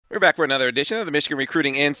We're back for another edition of the Michigan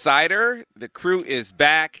Recruiting Insider. The crew is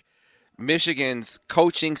back. Michigan's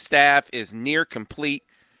coaching staff is near complete,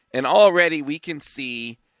 and already we can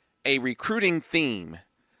see a recruiting theme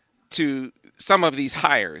to some of these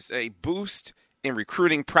hires, a boost in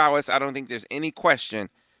recruiting prowess. I don't think there's any question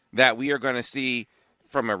that we are going to see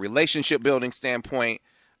from a relationship building standpoint,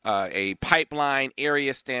 a pipeline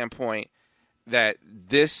area standpoint, that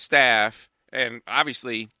this staff, and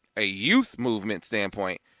obviously a youth movement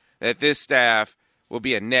standpoint, that this staff will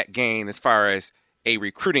be a net gain as far as a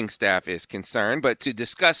recruiting staff is concerned. But to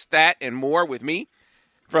discuss that and more with me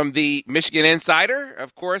from the Michigan Insider,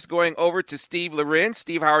 of course, going over to Steve Lorenz.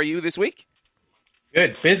 Steve, how are you this week?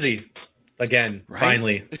 Good. Busy again, right?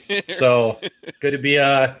 Finally. So good to be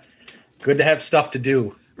good to have stuff to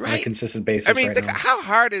do on a consistent basis. I mean, how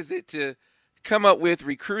hard is it to come up with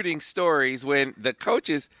recruiting stories when the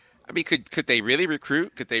coaches, I mean, could they really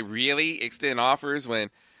recruit? Could they really extend offers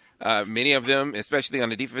when many of them, especially on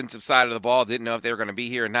the defensive side of the ball, didn't know if they were going to be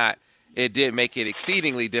here or not? It did make it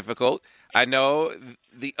exceedingly difficult. I know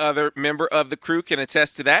the other member of the crew can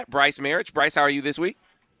attest to that, Bryce Marich. Bryce, how are you this week?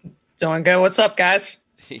 Doing good. What's up, guys?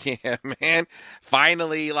 Yeah, man.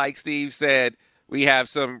 Finally, like Steve said, we have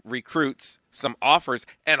some recruits, some offers,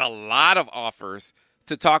 and a lot of offers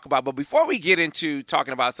to talk about. But before we get into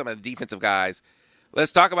talking about some of the defensive guys,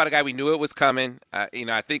 let's talk about a guy we knew it was coming.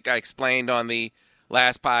 I think I explained on the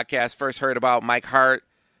last podcast, first heard about Mike Hart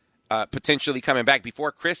potentially coming back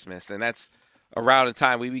before Christmas, and that's around the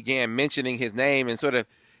time we began mentioning his name and sort of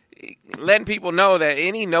letting people know that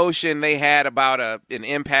any notion they had about an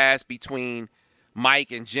impasse between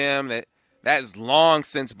Mike and Jim, that is long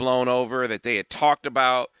since blown over, that they had talked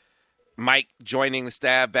about Mike joining the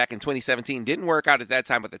staff back in 2017. Didn't work out at that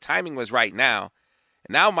time, but the timing was right now.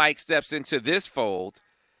 And now Mike steps into this fold,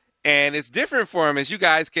 and it's different for him, as you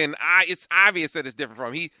guys can. It's obvious that it's different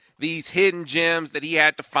for him. These hidden gems that he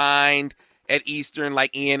had to find at Eastern,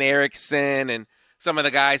 like Ian Erickson and some of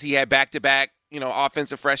the guys he had back-to-back,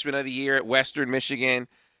 offensive freshman of the year at Western Michigan.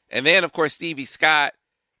 And then, of course, Stevie Scott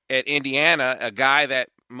at Indiana, a guy that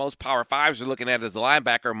most Power Fives are looking at as a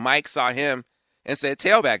linebacker. Mike saw him and said,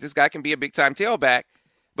 tailback, this guy can be a big-time tailback.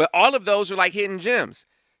 But all of those are like hidden gems.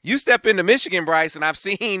 You step into Michigan, Bryce, and I've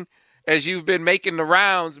seen, as you've been making the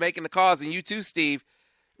rounds, making the calls, and you too, Steve,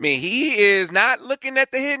 I mean, he is not looking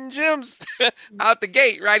at the hidden gems out the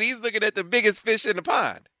gate, right? He's looking at the biggest fish in the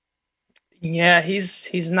pond. Yeah, he's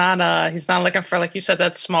not looking for, like you said,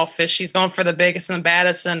 that small fish. He's going for the biggest and the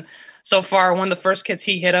baddest. And so far, one of the first kids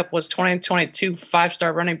he hit up was 2022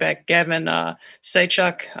 5-star running back Gavin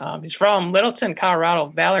Saychuk. He's from Littleton, Colorado,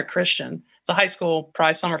 Valor Christian. It's a high school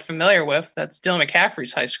probably some are familiar with. That's Dylan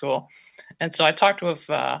McCaffrey's high school. And so I talked with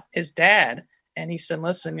his dad, and he said,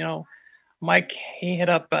 listen, Mike, he hit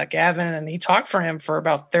up Gavin, and he talked for him for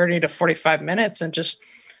about 30 to 45 minutes and just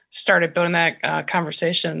started building that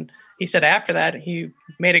conversation. He said after that, he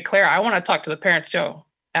made it clear, I want to talk to the parents too.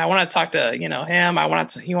 I want to talk to, him.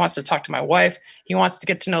 He wants to talk to my wife. He wants to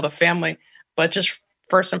get to know the family. But just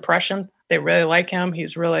first impression, they really like him.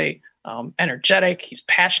 He's really energetic. He's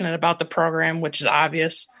passionate about the program, which is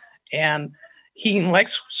obvious. And he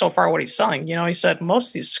likes so far what he's selling. He said most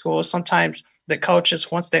of these schools, sometimes the coaches,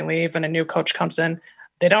 once they leave and a new coach comes in,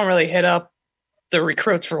 they don't really hit up the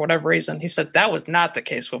recruits for whatever reason. He said that was not the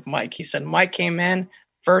case with Mike. He said Mike came in,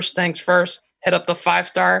 first things first, hit up the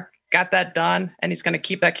 5-star, got that done, and he's going to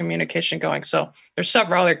keep that communication going. So there's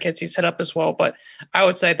several other kids he's hit up as well, but I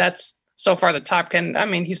would say that's so far the top 10. I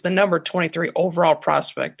mean, he's the number 23 overall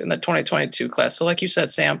prospect in the 2022 class. So like you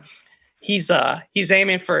said, Sam, he's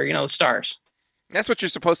aiming for, the stars. That's what you're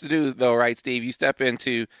supposed to do, though, right, Steve? You step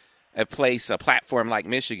into a platform like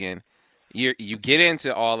Michigan, you get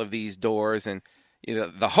into all of these doors, and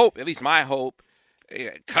the hope, at least my hope,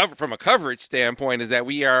 from a coverage standpoint, is that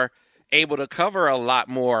we are able to cover a lot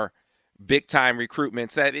more big time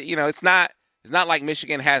recruitments. That it's not like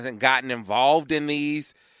Michigan hasn't gotten involved in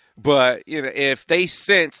these, but if they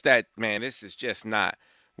sense that, man, this is just not,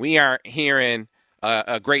 we aren't hearing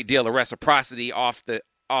a great deal of reciprocity off the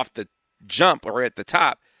jump or at the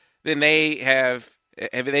top, then they've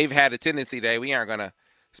had a tendency that we aren't going to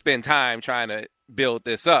spend time trying to build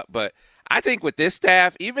this up. But I think with this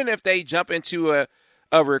staff, even if they jump into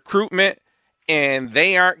a recruitment and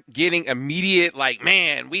they aren't getting immediate, like,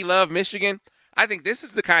 man, we love Michigan, I think this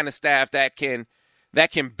is the kind of staff that can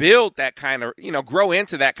build that kind of, grow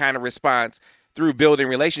into that kind of response through building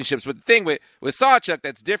relationships. But the thing with Sawchuk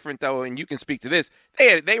that's different, though, and you can speak to this,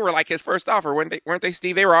 they were like his first offer, weren't they,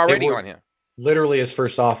 Steve? They were already on him. Literally his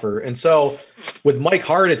first offer. And so with Mike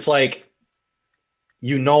Hart, it's like,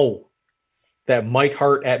 that Mike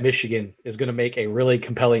Hart at Michigan is going to make a really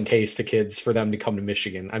compelling case to kids for them to come to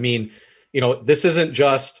Michigan. I mean, this isn't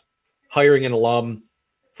just hiring an alum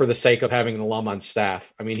for the sake of having an alum on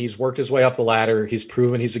staff. I mean, he's worked his way up the ladder. He's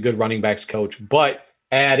proven he's a good running backs coach, but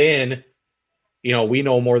add in, we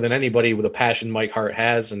know more than anybody with the passion Mike Hart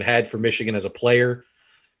has and had for Michigan as a player.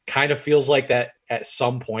 Kind of feels like that at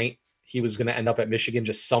some point he was going to end up at Michigan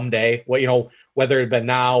just someday. Whether it had been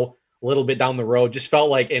now, a little bit down the road, just felt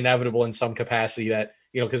like inevitable in some capacity that,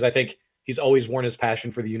 because I think he's always worn his passion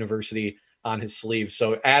for the university on his sleeve.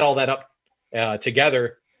 So add all that up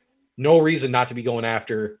together, no reason not to be going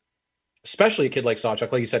after, especially a kid like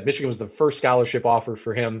Sawchuk. Like you said, Michigan was the first scholarship offer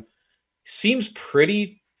for him. Seems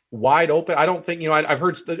pretty wide open. I don't think, I've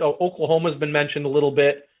heard Oklahoma's been mentioned a little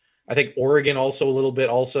bit. I think Oregon also a little bit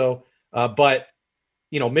also. But,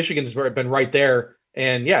 Michigan's been right there.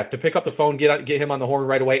 And yeah, to pick up the phone, get him on the horn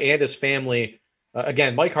right away, and his family.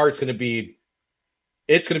 Again, Mike Hart's going to be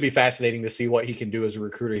fascinating to see what he can do as a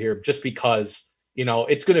recruiter here, just because,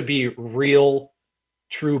 it's going to be real,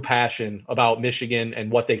 true passion about Michigan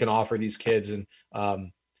and what they can offer these kids. And,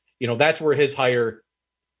 that's where his hire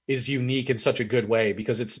is unique in such a good way,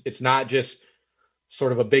 because it's not just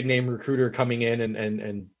sort of a big name recruiter coming in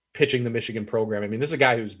and pitching the Michigan program. I mean, this is a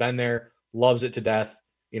guy who's been there, loves it to death.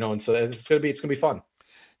 And so it's gonna be fun.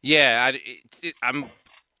 Yeah, I'm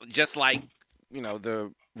just like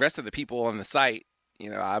the rest of the people on the site.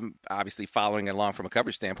 I'm obviously following along from a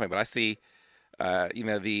coverage standpoint, but I see,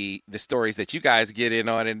 the stories that you guys get in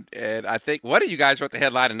on, and I think one of you guys wrote the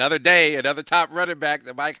headline, "Another day, another top running back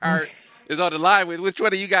that Mike Hart is on the line with." Which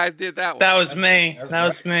one of you guys did that one? That was me. That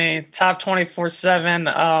was me. Top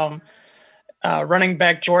 24/7. Running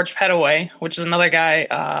back George Pettaway, which is another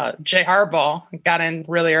guy, Jay Harbaugh got in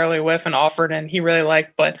really early with and offered, and he really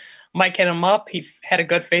liked, but Mike hit him up. He had a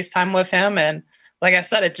good FaceTime with him. And like I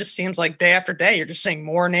said, it just seems like day after day, you're just seeing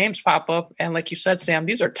more names pop up. And like you said, Sam,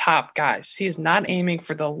 these are top guys. He is not aiming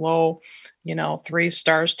for the low, 3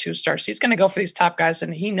 stars, 2 stars. He's going to go for these top guys,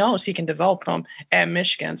 and he knows he can develop them at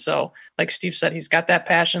Michigan. So like Steve said, he's got that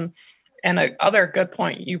passion. And another good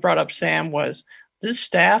point you brought up, Sam, was this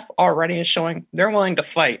staff already is showing they're willing to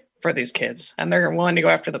fight for these kids, and they're willing to go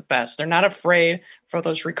after the best. They're not afraid for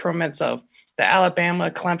those recruitments of the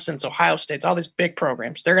Alabama, Clemson's, Ohio States, all these big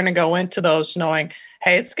programs. They're going to go into those knowing,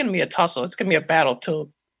 hey, it's going to be a tussle. It's going to be a battle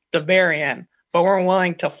till the very end, but we're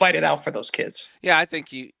willing to fight it out for those kids. Yeah, I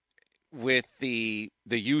think with the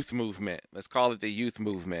youth movement, let's call it the youth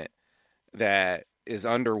movement that is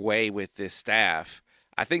underway with this staff,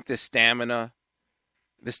 I think the stamina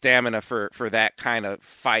for that kind of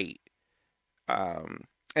fight,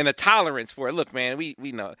 and the tolerance for it. Look, man, we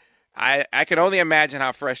know. I can only imagine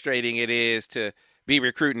how frustrating it is to be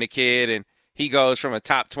recruiting a kid and he goes from a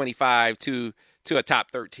top 25 to a top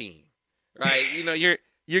 13, right?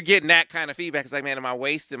 You're getting that kind of feedback. It's like, man, am I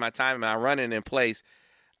wasting my time? Am I running in place?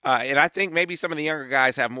 And I think maybe some of the younger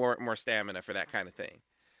guys have more stamina for that kind of thing,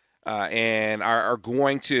 and are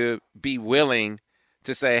going to be willing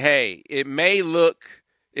to say, hey, it may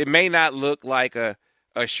not look like a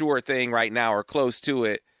sure thing right now or close to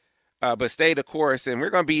it, but stay the course, and we're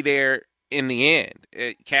going to be there in the end.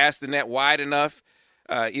 Cast the net wide enough,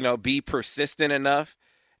 be persistent enough,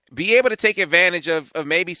 be able to take advantage of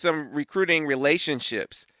maybe some recruiting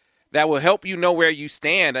relationships that will help you know where you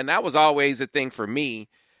stand. And that was always a thing for me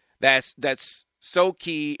that's so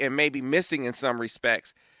key and maybe missing in some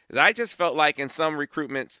respects. Is I just felt like in some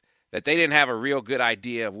recruitments that they didn't have a real good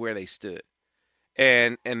idea of where they stood.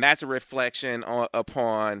 And that's a reflection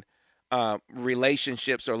upon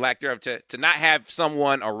relationships or lack thereof, to not have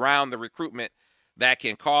someone around the recruitment that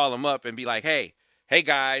can call them up and be like, hey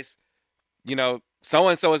guys,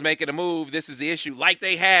 so-and-so is making a move. This is the issue. Like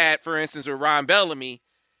they had, for instance, with Ron Bellamy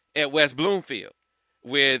at West Bloomfield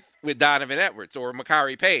with Donovan Edwards or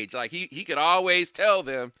Makari Page. Like he could always tell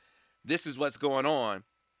them, this is what's going on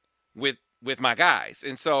with my guys.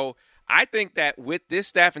 And so I think that with this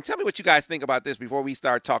staff, and tell me what you guys think about this before we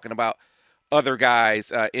start talking about other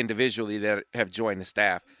guys individually that have joined the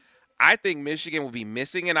staff. I think Michigan will be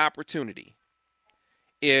missing an opportunity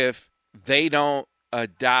if they don't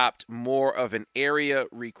adopt more of an area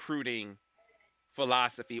recruiting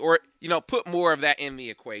philosophy, or put more of that in the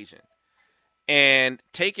equation and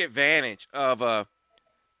take advantage of a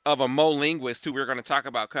Mo Linguist, who we're going to talk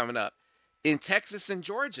about coming up, in Texas and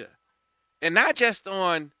Georgia, and not just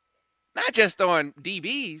on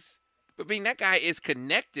DBs, but being that guy is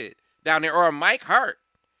connected down there, or a Mike Hart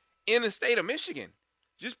in the state of Michigan,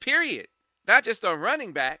 just period, not just on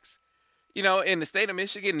running backs, in the state of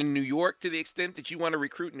Michigan, in New York, to the extent that you want to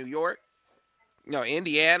recruit New York,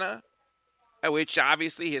 Indiana, which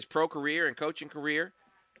obviously his pro career and coaching career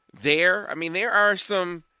there. I mean, there are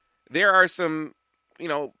some,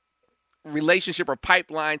 relationship or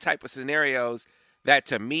pipeline type of scenarios that,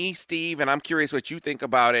 to me, Steve, and I'm curious what you think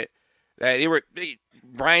about it, that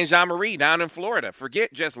Brian Jean-Marie down in Florida.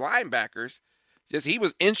 Forget just linebackers. He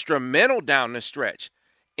was instrumental down the stretch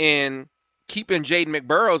in keeping Jaden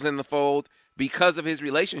McBurrows in the fold because of his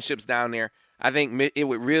relationships down there. I think it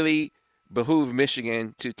would really behoove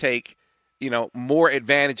Michigan to take, more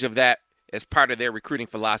advantage of that as part of their recruiting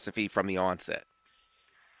philosophy from the onset.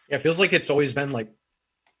 Yeah, it feels like it's always been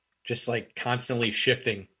just constantly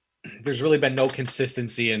shifting. There's really been no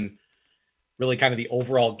consistency in really kind of the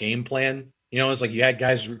overall game plan. It's like you had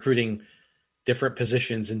guys recruiting different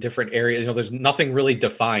positions in different areas. There's nothing really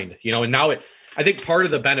defined, and now I think part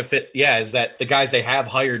of the benefit, is that the guys they have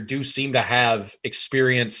hired do seem to have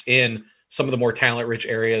experience in some of the more talent-rich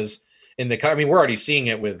areas we're already seeing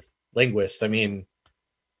it with Linguist.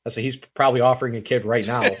 He's probably offering a kid right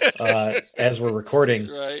now as we're recording.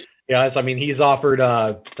 Right. Yeah, he's offered.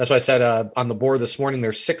 That's why I said on the board this morning,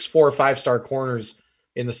 there's 6'4" 5-star corners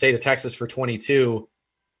in the state of Texas for 22.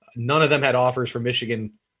 None of them had offers from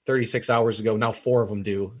Michigan 36 hours ago. Now 4 of them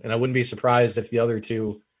do, and I wouldn't be surprised if the other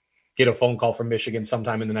 2 get a phone call from Michigan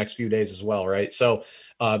sometime in the next few days as well. Right. So,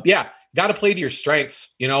 got to play to your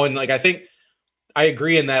strengths. And I think I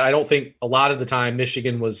agree in that. I don't think a lot of the time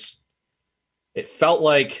Michigan it felt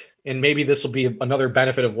like, and maybe this will be another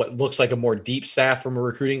benefit of what looks like a more deep staff from a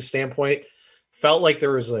recruiting standpoint, felt like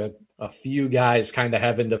there was a few guys kind of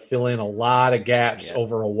having to fill in a lot of gaps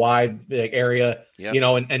over a wide area,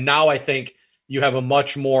 and now I think you have a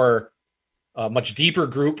much deeper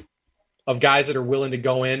group of guys that are willing to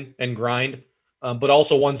go in and grind, but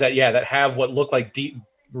also ones that have what look like deep,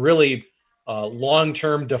 really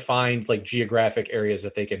long-term defined geographic areas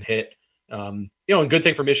that they can hit. And good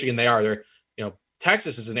thing for Michigan, they're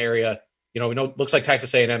Texas is an area, looks like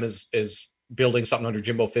Texas A&M is building something under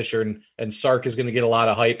Jimbo Fisher, and Sark is going to get a lot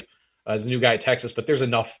of hype as the new guy at Texas, but there's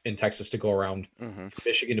enough in Texas to go around for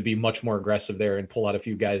Michigan to be much more aggressive there and pull out a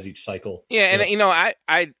few guys each cycle. Yeah. And,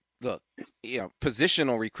 I look,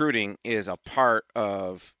 positional recruiting is a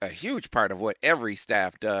huge part of what every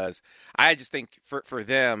staff does. I just think for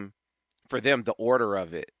them, the order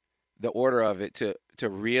of it to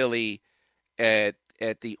really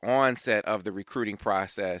at the onset of the recruiting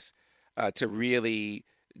process, to really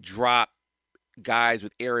drop guys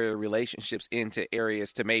with area relationships into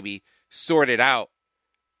areas to maybe sort it out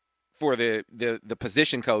for the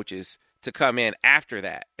position coaches to come in after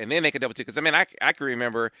that. And then they could double check. Because, I can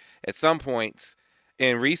remember at some points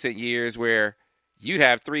in recent years where you'd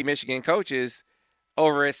have 3 Michigan coaches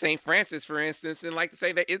over at St. Francis, for instance, and to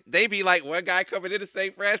say that they be one guy coming into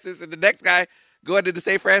St. Francis and the next guy going to the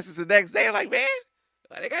St. Francis the next day. Man,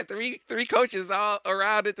 they got three coaches all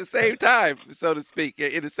around at the same time, so to speak,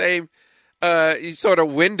 in the same sort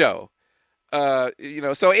of window. So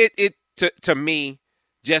it to me,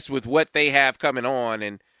 just with what they have coming on,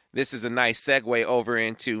 and this is a nice segue over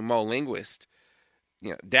into Mo Linguist,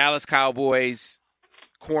 Dallas Cowboys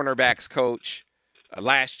cornerbacks coach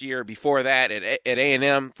last year. Before that, at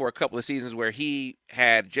A&M for a couple of seasons, where he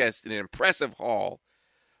had just an impressive haul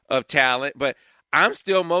of talent, but I'm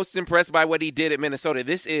still most impressed by what he did at Minnesota.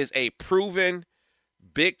 This is a proven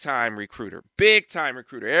big-time recruiter. Big-time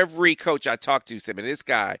recruiter. Every coach I talk to said, this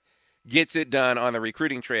guy gets it done on the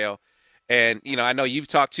recruiting trail. And, I know you've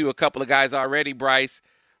talked to a couple of guys already, Bryce,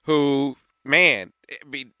 who, weren't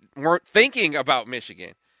thinking about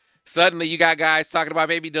Michigan. Suddenly you got guys talking about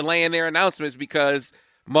maybe delaying their announcements because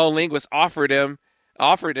Mo Linguist offered him,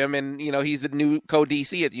 and, he's the new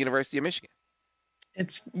co-DC at the University of Michigan.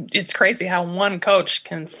 It's crazy how one coach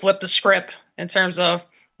can flip the script in terms of,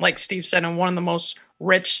 like Steve said, in one of the most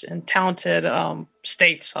rich and talented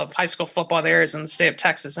states of high school football there is in the state of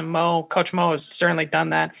Texas. And Coach Mo has certainly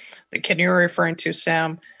done that. The kid you're referring to,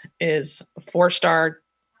 Sam, is a 4-star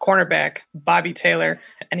cornerback, Bobby Taylor.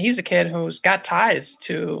 And he's a kid who's got ties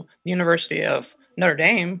to the University of Notre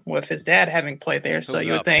Dame with his dad having played there. So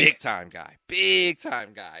you would think big time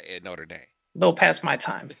guy at Notre Dame. A little past my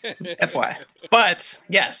time, FYI. But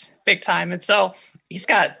yes, big time. And so he's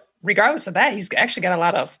got, regardless of that, he's actually got a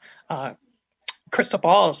lot of crystal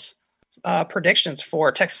balls predictions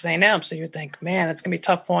for Texas A&M. So you would think, man, it's going to be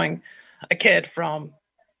tough pulling a kid from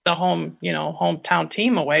the hometown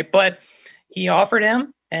team away. But he offered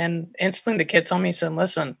him, and instantly the kid told me, he said,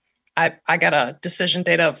 listen, I got a decision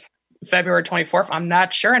date of February 24th. I'm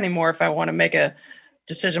not sure anymore if I want to make a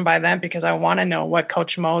decision by then because I want to know what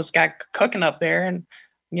Coach Mo's got cooking up there. And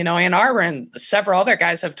Ann Arbor and several other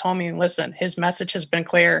guys have told me, listen, his message has been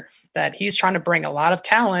clear that he's trying to bring a lot of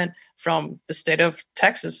talent from the state of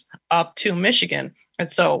Texas up to Michigan.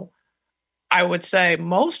 And so I would say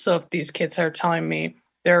most of these kids are telling me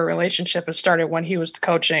their relationship has started when he was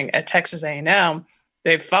coaching at Texas A&M.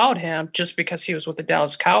 They followed him just because he was with the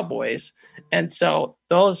Dallas Cowboys. And so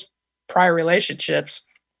those prior relationships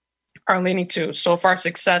are leading to so far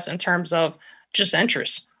success in terms of just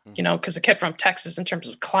interest, because the kid from Texas, in terms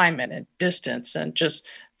of climate and distance and just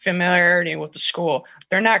familiarity with the school,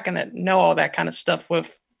 they're not going to know all that kind of stuff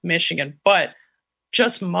with Michigan. But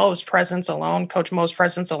just Coach Mo's presence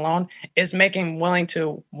alone is making him willing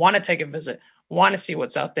to want to take a visit, want to see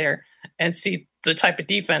what's out there and see the type of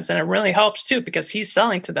defense. And it really helps too, because he's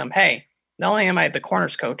selling to them, hey, not only am I the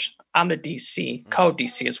corners coach, I'm the DC,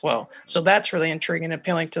 co-DC as well. So that's really intriguing and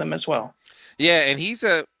appealing to them as well. Yeah, and he's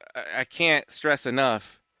I can't stress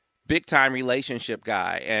enough, big-time relationship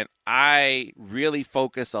guy. And I really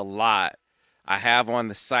focus a lot. I have on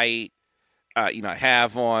the site, I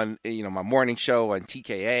have on, my morning show on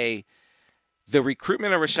TKA, the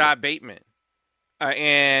recruitment of Rashad Bateman.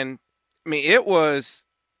 And, I mean, it was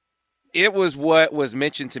what was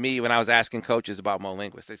mentioned to me when I was asking coaches about Mo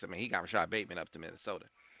Linguist. They said, man, he got Rashad Bateman up to Minnesota.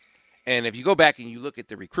 And if you go back and you look at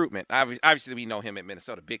the recruitment, obviously we know him at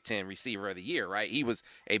Minnesota, Big Ten Receiver of the Year, right? He was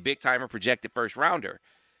a big-timer, projected first-rounder.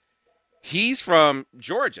 He's from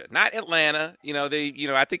Georgia, not Atlanta.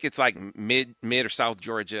 I think it's like mid or South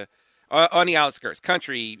Georgia, on the outskirts,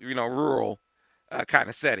 country, rural kind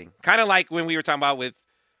of setting. Kind of like when we were talking about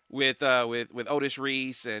with Otis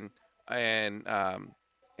Reese and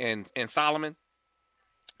Solomon.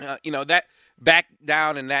 That back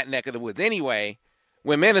down in that neck of the woods. Anyway,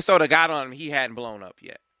 when Minnesota got on him, he hadn't blown up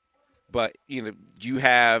yet. But, you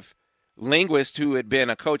have Linguist, who had been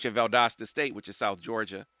a coach at Valdosta State, which is South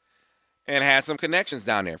Georgia, and had some connections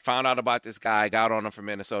down there. Found out about this guy, got on him from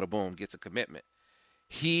Minnesota, boom, gets a commitment.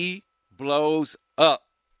 He blows up.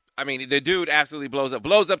 I mean, the dude absolutely blows up.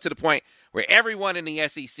 Blows up to the point where everyone in the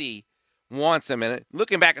SEC wants him. And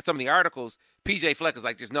looking back at some of the articles, P.J. Fleck was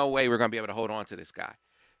like, there's no way we're going to be able to hold on to this guy.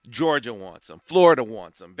 Georgia wants him. Florida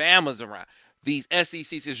wants him. Bama's around. These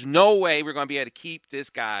SECs, there's no way we're going to be able to keep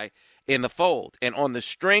this guy in the fold. And on the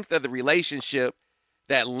strength of the relationship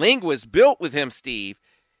that Linguist built with him, Steve,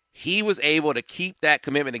 he was able to keep that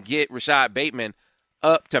commitment to get Rashad Bateman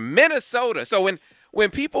up to Minnesota. So when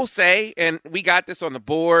people say, and we got this on the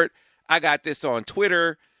board, I got this on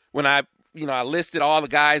Twitter, when I listed all the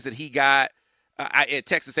guys that he got at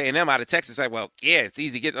Texas A&M out of Texas, I said, well, yeah, it's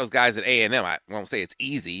easy to get those guys at A&M. I won't say it's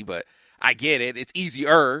easy, but I get it. It's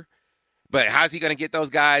easier. But how's he going to get those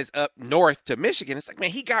guys up north to Michigan? It's like,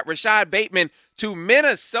 man, he got Rashad Bateman to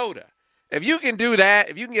Minnesota. If you can do that,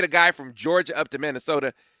 if you can get a guy from Georgia up to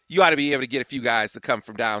Minnesota, you ought to be able to get a few guys to come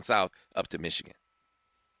from down south up to Michigan.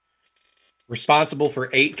 Responsible for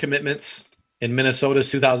 8 commitments in Minnesota's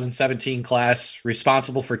 2017 class,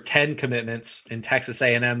 responsible for 10 commitments in Texas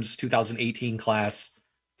A&M's 2018 class,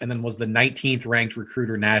 and then was the 19th ranked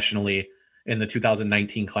recruiter nationally in the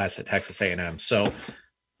 2019 class at Texas A&M. So,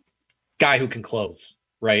 guy who can close,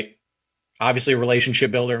 right? Obviously a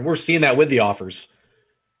relationship builder, and we're seeing that with the offers.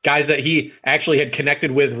 Guys that he actually had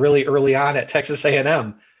connected with really early on at Texas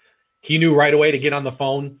A&M. He knew right away to get on the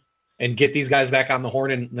phone and get these guys back on the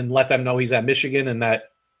horn and let them know he's at Michigan and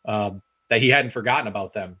that he hadn't forgotten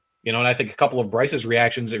about them. And I think a couple of Bryce's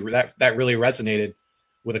reactions, that really resonated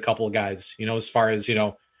with a couple of guys, as far as,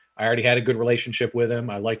 I already had a good relationship with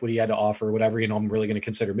him. I like what he had to offer, whatever, I'm really going to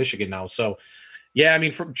consider Michigan now. So, yeah, I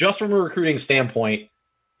mean, from a recruiting standpoint,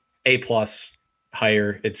 A+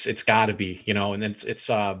 hire, it's got to be, and it's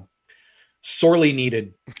sorely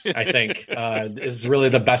needed, I think, is really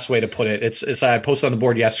the best way to put it. It's I posted on the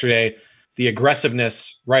board yesterday. The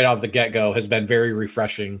aggressiveness right out of the get-go has been very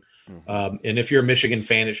refreshing. And if you're a Michigan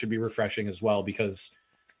fan, it should be refreshing as well, because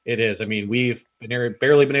it is. I mean, we've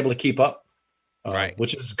barely been able to keep up, right?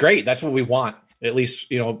 Which is great. That's what we want, at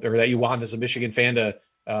least, or that you want as a Michigan fan to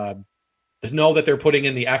know that they're putting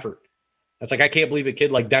in the effort. That's like, I can't believe a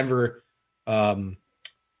kid like Denver, the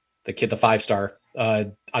 5-star,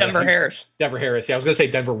 Denver Harris. Yeah, I was going to say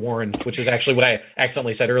Denver Warren, which is actually what I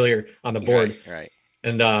accidentally said earlier on the board. Right.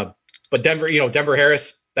 And but Denver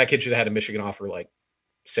Harris, that kid should have had a Michigan offer like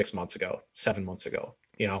 7 months ago.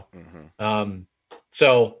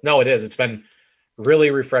 So no, it is. It's been really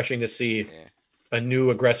refreshing to see a new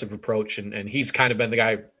aggressive approach, and he's kind of been the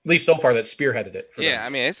guy, at least so far, that spearheaded it. For them. I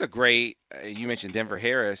mean, it's a great. You mentioned Denver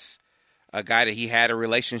Harris, a guy that he had a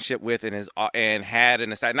relationship with and had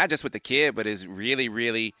an aside, not just with the kid, but is really,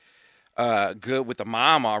 really good with the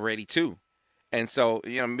mom already too. And so,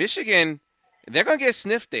 Michigan they're going to get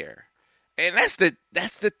sniffed there. And that's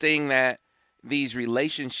the thing that these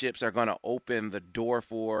relationships are going to open the door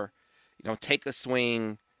for. Take a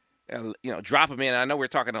swing, drop him in. I know we're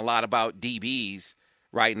talking a lot about DBs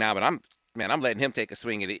right now, but I'm letting him take a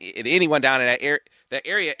swing at anyone down in that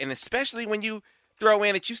area, and especially when you throw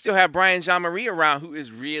in that you still have Brian Jean-Marie around, who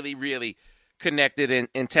is really, really connected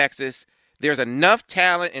in Texas. There's enough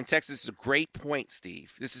talent in Texas. This is a great point,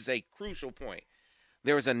 Steve. This is a crucial point.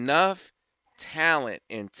 There is enough talent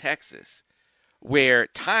in Texas where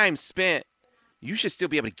time spent, you should still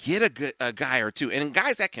be able to get a guy or two, and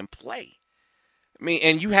guys that can play. I mean,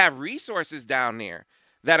 and you have resources down there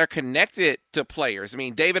that are connected to players. I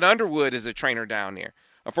mean, David Underwood is a trainer down there,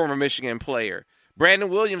 a former Michigan player. Brandon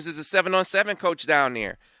Williams is a 7-on-7 coach down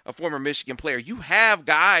there, a former Michigan player. You have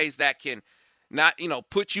guys that can not,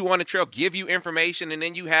 put you on the trail, give you information, and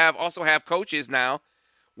then you also have coaches now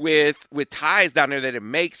with ties down there that it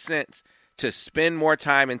makes sense to spend more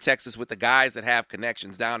time in Texas with the guys that have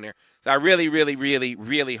connections down there. So I really, really, really,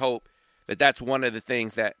 really hope that that's one of the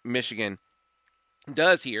things that Michigan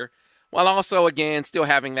does here, while also, again, still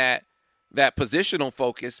having that positional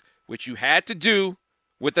focus, which you had to do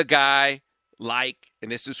with a guy like,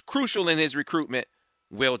 and this is crucial in his recruitment,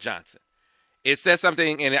 Will Johnson. It says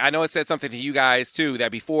something, and I know it said something to you guys too,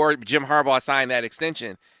 that before Jim Harbaugh signed that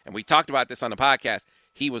extension, and we talked about this on the podcast,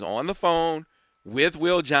 he was on the phone with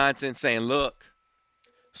Will Johnson saying, look,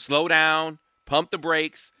 slow down, pump the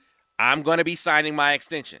brakes. I'm going to be signing my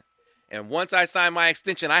extension. And once I sign my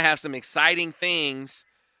extension, I have some exciting things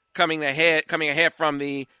coming ahead from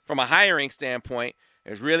a hiring standpoint.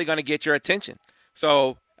 It's really going to get your attention.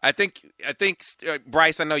 So I think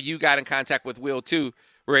Bryce, I know you got in contact with Will too,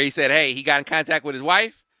 where he said, hey, he got in contact with his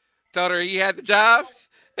wife, told her he had the job.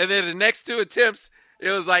 And then the next two attempts,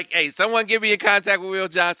 it was like, hey, someone get me in contact with Will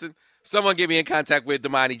Johnson. Someone get me in contact with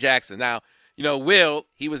Damani Jackson. Now, Will,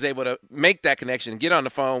 he was able to make that connection, get on the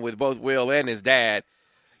phone with both Will and his dad.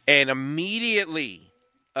 And immediately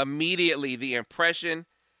the impression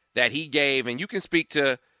that he gave, and you can speak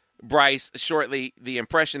to Bryce shortly, the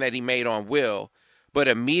impression that he made on Will. But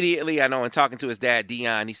immediately, I know in talking to his dad,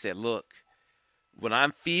 Dion, he said, look, what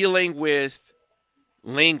I'm feeling with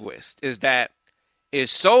Linguist is that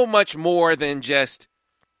it's so much more than just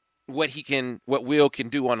what Will can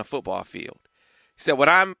do on the football field. He said, what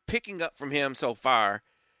I'm picking up from him so far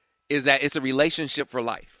is that it's a relationship for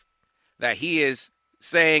life. That he is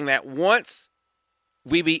saying that once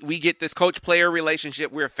we get this coach-player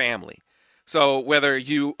relationship, we're family. So whether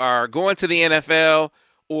you are going to the NFL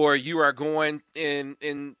or you are going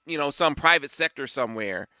in some private sector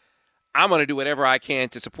somewhere, I'm going to do whatever I can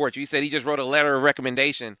to support you. He said he just wrote a letter of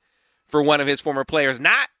recommendation for one of his former players,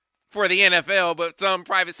 not for the NFL, but some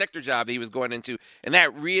private sector job that he was going into. And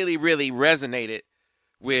that really, really resonated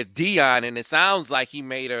with Dion. And it sounds like he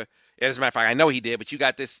made as a matter of fact, I know he did, but you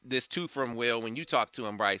got this too from Will when you talked to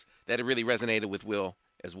him, Bryce, that it really resonated with Will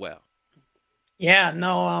as well. Yeah,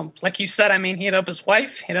 no, like you said, I mean, he hit up his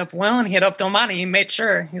wife, hit up Will, and he hit up Domani. He made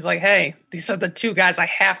sure. He's like, hey, these are the two guys I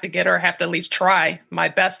have to get, or have to at least try my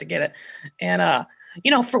best to get it. And,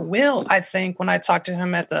 for Will, I think when I talked to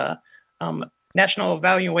him at the National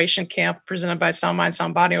Evaluation Camp presented by Sound Mind,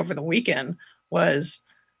 Sound Body over the weekend was,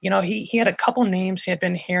 he had a couple names he had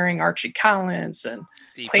been hearing, Archie Collins and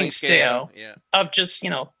Clinksdale, of just,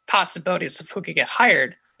 possibilities of who could get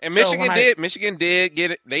hired. And Michigan did get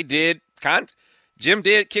it. They did. Jim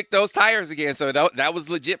did kick those tires again, so that was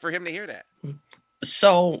legit for him to hear that.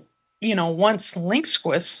 So, once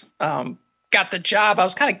Linguist got the job, I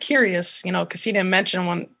was kind of curious, because he didn't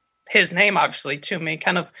mention his name, obviously, to me,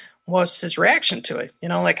 kind of was his reaction to it.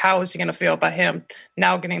 Like, how is he going to feel about him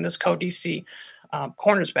now getting this co-DC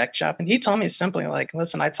cornersback job? And he told me simply, like,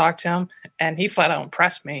 listen, I talked to him, and he flat out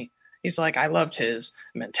impressed me. He's like, I loved his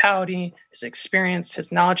mentality, his experience,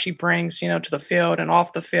 his knowledge he brings, to the field and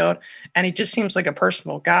off the field. And he just seems like a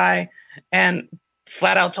personal guy. And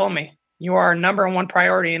flat out told me, you are our number one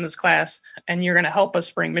priority in this class, and you're going to help us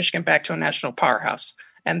bring Michigan back to a national powerhouse.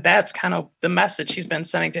 And that's kind of the message he's been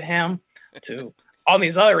sending to him, to all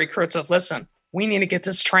these other recruits of, listen, we need to get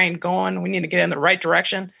this train going. We need to get in the right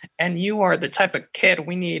direction. And you are the type of kid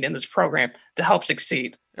we need in this program to help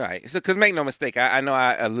succeed. Right. So, because make no mistake, I know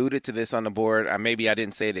I alluded to this on the board. Maybe I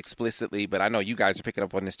didn't say it explicitly, but I know you guys are picking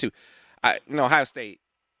up on this too. Ohio State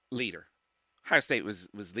leader. Ohio State was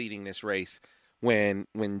leading this race when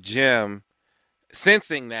Jim,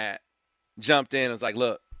 sensing that, jumped in and was like,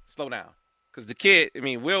 look, slow down. Because the kid,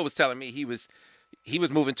 Will was telling me he was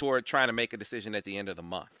moving toward trying to make a decision at the end of the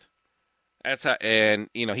month. That's how, and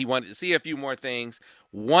he wanted to see a few more things.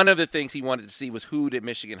 One of the things he wanted to see was who did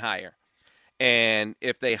Michigan hire. And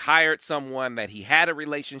if they hired someone that he had a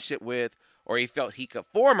relationship with or he felt he could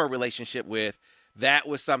form a relationship with, that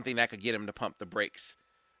was something that could get him to pump the brakes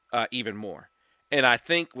even more. And I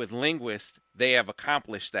think with Linguist, they have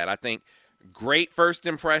accomplished that. I think great first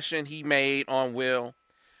impression he made on Will.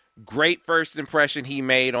 Great first impression he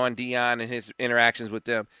made on Deion and his interactions with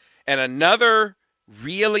them. And another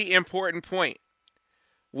really important point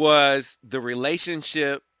was the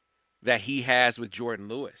relationship that he has with Jordan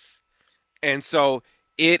Lewis. And so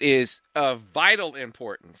it is of vital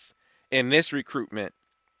importance in this recruitment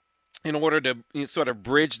in order to sort of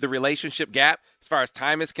bridge the relationship gap as far as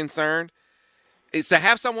time is concerned, is to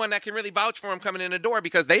have someone that can really vouch for him coming in the door,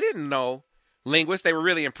 because they didn't know Linguist. They were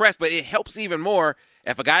really impressed, but it helps even more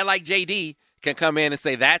if a guy like JD can come in and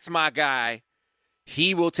say, that's my guy.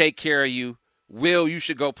 He will take care of you. Will, you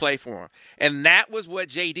should go play for him. And that was what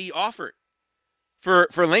JD offered for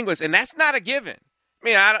Linguist, and that's not a given.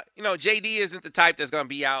 I mean, JD isn't the type that's going to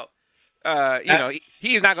be out.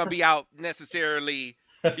 He's not going to be out necessarily,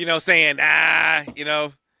 saying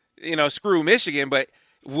screw Michigan. But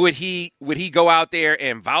would he go out there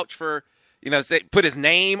and vouch for, put his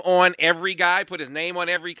name on every guy, put his name on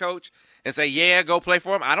every coach, and say, yeah, go play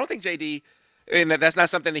for him? I don't think JD, and that's not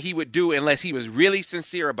something that he would do unless he was really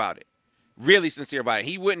sincere about it. Really sincere about it.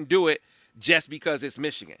 He wouldn't do it just because it's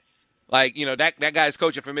Michigan. Like, that guy's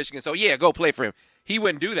coaching for Michigan, so yeah, go play for him. He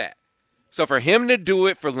wouldn't do that. So for him to do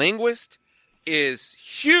it for Linguist is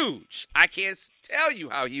huge. I can't tell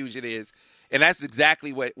you how huge it is. And that's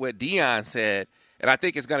exactly what Deion said. And I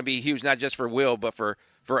think it's going to be huge, not just for Will, but for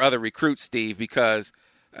other recruits, Steve, because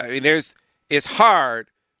it's hard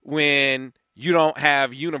when you don't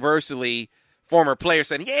have universally former players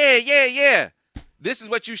saying, yeah, this is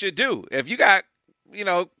what you should do. If you got,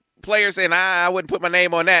 players saying, I wouldn't put my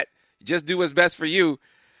name on that, just do what's best for you.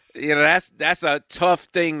 That's a tough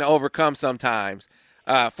thing to overcome sometimes.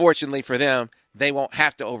 Fortunately for them, they won't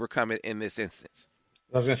have to overcome it in this instance.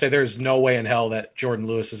 I was going to say, there's no way in hell that Jordan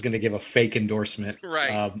Lewis is going to give a fake endorsement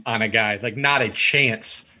on a guy. Like, not a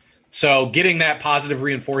chance. So getting that positive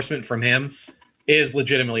reinforcement from him is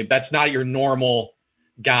legitimately, that's not your normal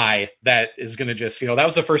guy that is going to just, that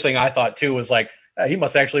was the first thing I thought too, was like, he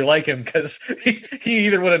must actually like him, because he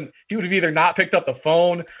would have either not picked up the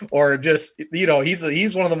phone or just,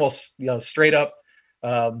 he's one of the most straight up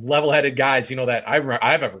level-headed guys, that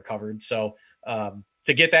I've ever covered. So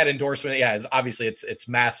to get that endorsement, is obviously it's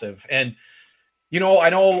massive. And, I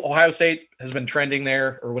know Ohio State has been trending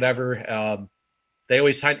there or whatever. They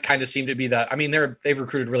always kind of seem to be they've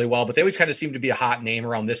recruited really well, but they always kind of seem to be a hot name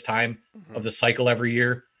around this time of the cycle every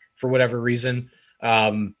year for whatever reason.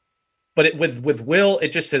 But with Will,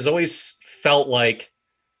 it just has always felt like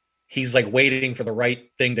he's like waiting for the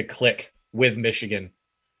right thing to click with Michigan,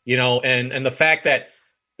 and the fact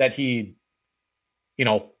that he,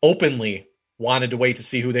 openly wanted to wait to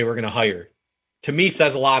see who they were going to hire, to me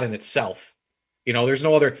says a lot in itself. There's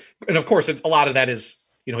no other, and of course a lot of that is,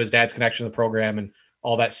 his dad's connection to the program and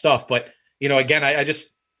all that stuff. But, again, I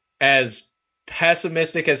just, as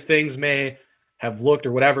pessimistic as things may have looked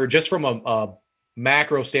or whatever, just from a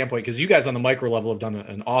macro standpoint, because you guys on the micro level have done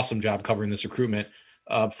an awesome job covering this recruitment.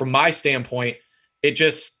 From my standpoint, it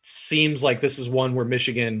just seems like this is one where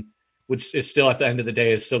Michigan, which is still at the end of the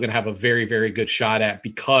day, is still going to have a very, very good shot at,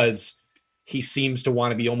 because he seems to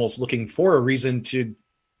want to be almost looking for a reason to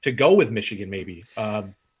go with Michigan, maybe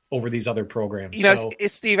over these other programs.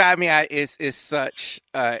 It's Steve. It's such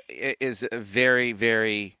it is a very,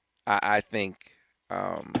 very. I think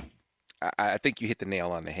you hit the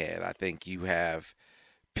nail on the head. I think you have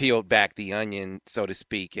peeled back the onion, so to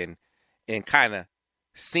speak, and kind of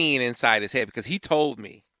seen inside his head, because he told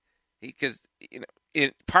me, because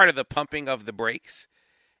part of the pumping of the brakes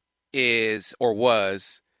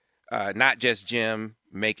was not just Jim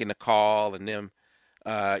making the call and them,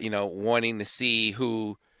 wanting to see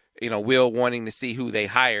who, Will wanting to see who they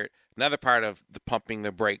hired. Another part of the pumping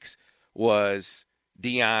the brakes was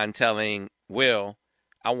Deion telling Will,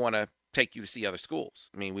 I want to take you to see other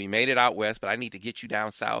schools. I mean, we made it out west, but I need to get you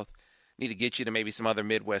down south. Need to get you to maybe some other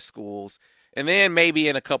Midwest schools. And then maybe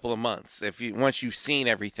in a couple of months, once you've seen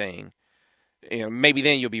everything, maybe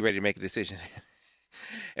then you'll be ready to make a decision.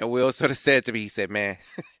 And Will sort of said to me, he said, man,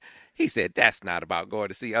 that's not about going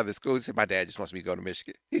to see other schools. He said, my dad just wants me to go to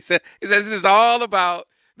Michigan. He said, this is all about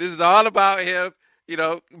him,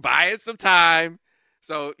 buying some time.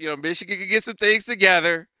 So, Michigan can get some things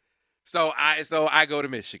together. So I go to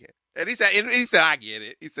Michigan. And he said, I get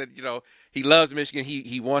it. He said, he loves Michigan.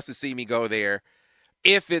 He wants to see me go there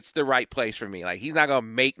if it's the right place for me. Like, he's not going to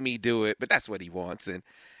make me do it, but that's what he wants. And,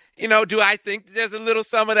 do I think there's a little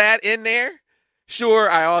some of that in there? Sure,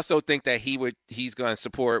 I also think that he's going to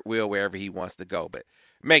support Will wherever he wants to go. But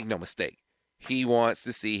make no mistake, he wants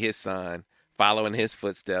to see his son follow in his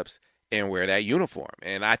footsteps and wear that uniform.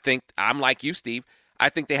 And I think I'm like you, Steve. I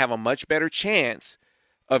think they have a much better chance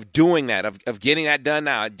of doing that, of getting that done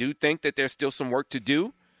now. I do think that there's still some work to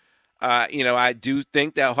do. I do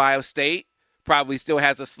think that Ohio State probably still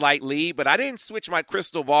has a slight lead, but I didn't switch my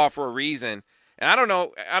crystal ball for a reason. And I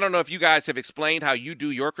don't know if you guys have explained how you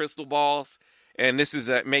do your crystal balls, and this is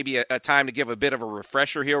maybe a time to give a bit of a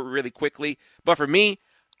refresher here really quickly. But for me,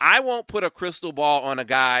 I won't put a crystal ball on a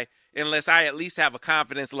guy unless I at least have a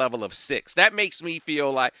confidence level of 6. That makes me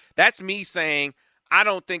feel like that's me saying I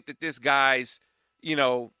don't think that this guy's,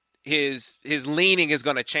 his leaning is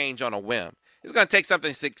going to change on a whim. It's going to take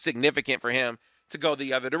something significant for him to go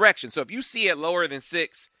the other direction. So if you see it lower than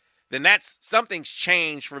 6, then something's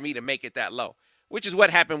changed for me to make it that low, which is what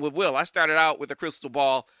happened with Will. I started out with a crystal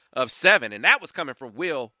ball of 7, and that was coming from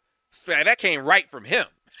Will. That came right from him.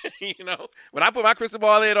 When I put my crystal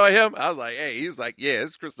ball in on him, I was like, hey, he was like, yeah,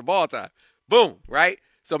 it's crystal ball time. Boom, right?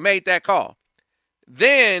 So made that call.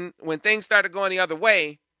 Then when things started going the other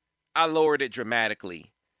way, I lowered it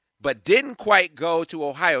dramatically, but didn't quite go to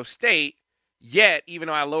Ohio State yet, even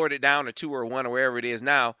though I lowered it down to 2 or 1 or wherever it is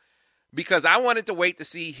now, because I wanted to wait to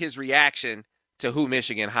see his reaction to who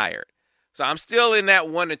Michigan hired. So I'm still in that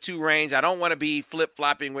 1 to 2 range. I don't want to be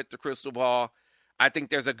flip-flopping with the crystal ball. I think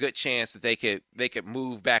there's a good chance that they could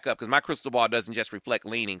move back up because my crystal ball doesn't just reflect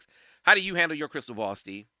leanings. How do you handle your crystal ball,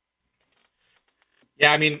 Steve?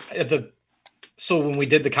 Yeah, I mean, so when we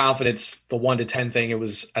did the confidence, the 1 to 10 thing, I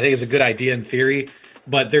think it's a good idea in theory,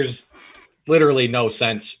 but there's literally no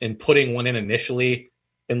sense in putting one in initially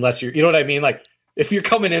unless you know what I mean? Like if you're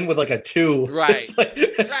coming in with like a 2, right?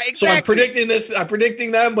 Exactly. So I'm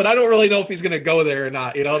predicting them, but I don't really know if he's going to go there or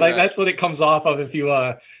not. That's what it comes off of if you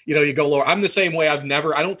you go lower. I'm the same way.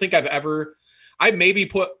 I maybe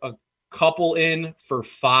put a couple in for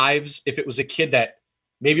 5s if it was a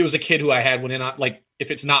kid who I had one in on, like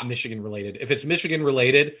if it's not Michigan related. If it's Michigan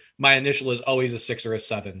related, my initial is always a 6 or a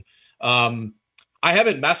 7. I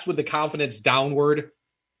haven't messed with the confidence downward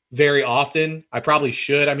very often. I probably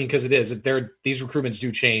should. I mean, because these recruitments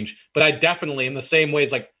do change, but I definitely, in the same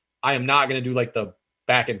ways, like I am not going to do like the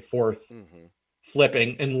back and forth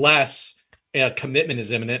flipping unless a commitment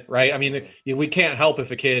is imminent, right? I mean, we can't help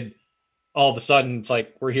if a kid all of a sudden it's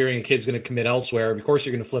like we're hearing a kid's going to commit elsewhere. Of course,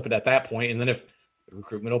 you're going to flip it at that point, and then if the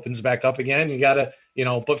recruitment opens back up again, you got to,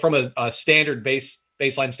 But from a standard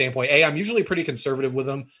baseline standpoint, I'm usually pretty conservative with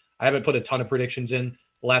them. I haven't put a ton of predictions in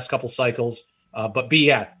the last couple cycles, but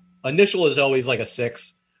B, initial is always like a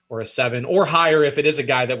 6 or a 7 or higher if it is a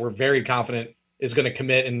guy that we're very confident is going to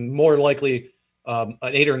commit, and more likely an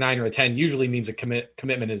 8 or 9 or a 10 usually means a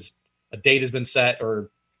commitment is a date has been set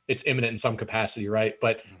or it's imminent in some capacity, right?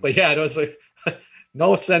 But yeah, it was like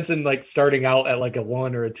no sense in like starting out at like a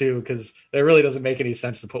 1 or a 2 because it really doesn't make any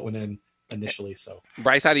sense to put one in initially. So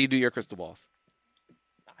Bryce, how do you do your crystal balls?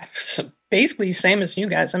 Basically same as you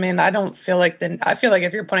guys. I mean, I feel like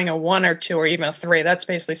if you're putting a 1 or 2 or even a 3, that's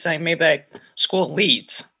basically saying maybe that school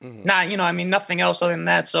leads. Not, nothing else other than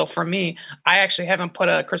that. So for me, I actually haven't put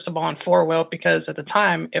a crystal ball on 4 Will because at the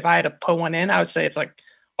time, if I had to put one in, I would say it's like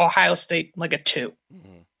Ohio State, like a 2.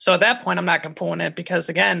 So at that point, I'm not going to put one in because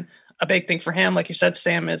again, a big thing for him, like you said,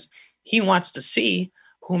 Sam, is he wants to see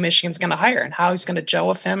who Michigan's going to hire and how he's going to gel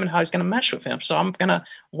with him and how he's going to mesh with him. So I'm going to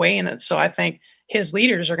weigh in it. So I think his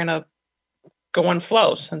leaders are going to go in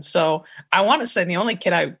flows. And so I want to say the only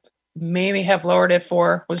kid I maybe have lowered it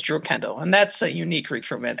for was Drew Kendall. And that's a unique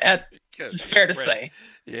recruitment. It's fair to say.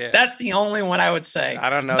 Yeah. That's the only one I would say. I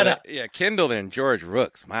don't know. But, Kendall and George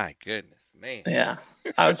Rooks. My goodness, man. Yeah.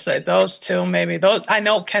 I would say those two, maybe those. I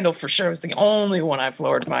know Kendall for sure was the only one I've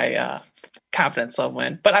lowered my confidence level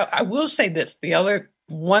in. But I will say this. The other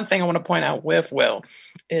one thing I want to point out with Will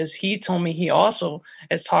is he told me he also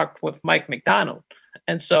has talked with Mike McDonald.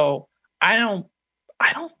 And so I don't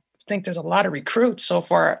think there's a lot of recruits so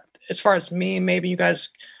far, as far as me, maybe you guys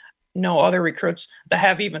know other recruits that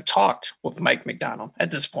have even talked with Mike McDonald at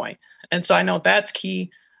this point. And so I know that's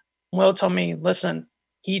key. Will told me, listen,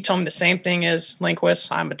 he told me the same thing as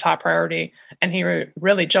Lindquist. I'm a top priority. And he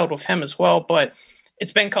really gelled with him as well. But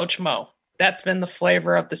it's been Coach Mo. That's been the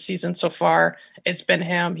flavor of the season so far. It's been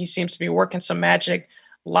him. He seems to be working some magic.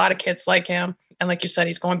 A lot of kids like him. And like you said,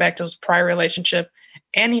 he's going back to his prior relationship.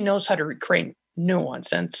 And he knows how to recruit new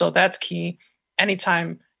ones. And so that's key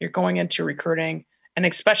anytime you're going into recruiting, and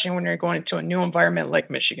especially when you're going into a new environment like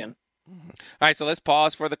Michigan. All right, so let's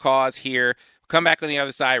pause for the cause here. Come back on the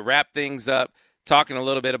other side, wrap things up, talking a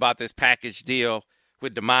little bit about this package deal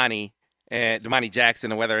with Damani and Damani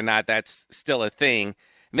Jackson and whether or not that's still a thing.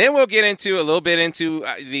 And then we'll get into a little bit into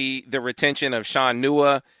the retention of Sean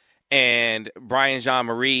Nua and Brian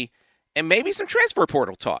Jean-Marie and maybe some transfer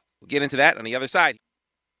portal talk. We'll get into that on the other side.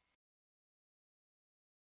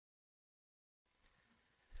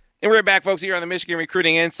 And we're back, folks, here on the Michigan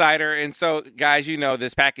Recruiting Insider. And so, guys, you know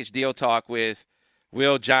this package deal talk with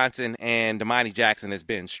Will Johnson and Damani Jackson has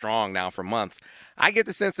been strong now for months. I get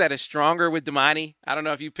the sense that it's stronger with Damani. I don't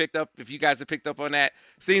know if you guys have picked up on that.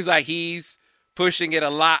 Seems like he's pushing it a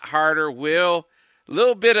lot harder. Will, a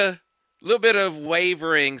little bit of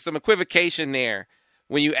wavering, some equivocation there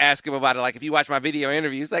when you ask him about it. Like if you watch my video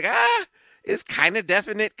interview, he's like, it's kind of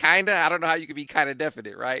definite, kind of. I don't know how you can be kind of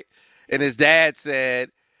definite, right? And his dad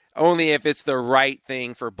said, only if it's the right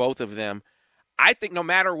thing for both of them. I think no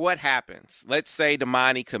matter what happens, let's say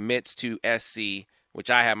Damani commits to SC, which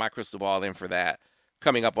I have my crystal ball in for that,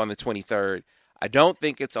 coming up on the 23rd. I don't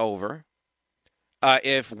think it's over.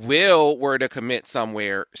 If Will were to commit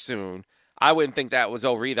somewhere soon, I wouldn't think that was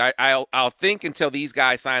over either. I'll think until these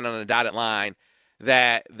guys sign on a dotted line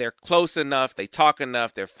that they're close enough, they talk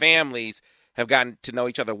enough, their families have gotten to know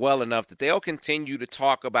each other well enough that they'll continue to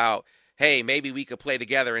talk about, hey, maybe we could play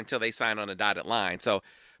together until they sign on a dotted line. So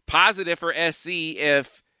positive for SC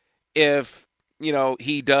if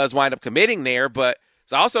he does wind up committing there, but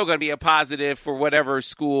it's also going to be a positive for whatever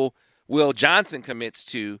school Will Johnson commits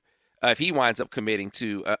to if he winds up committing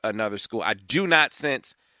to another school. I do not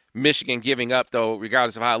sense Michigan giving up, though,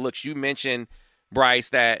 regardless of how it looks. You mentioned, Bryce,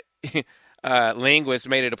 that Linguist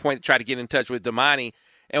made it a point to try to get in touch with Damani,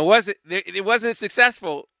 and it wasn't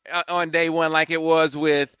successful on day one like it was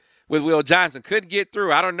with Will Johnson. Couldn't get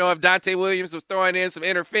through. I don't know if Dante Williams was throwing in some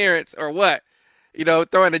interference or what,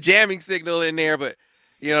 throwing a jamming signal in there, but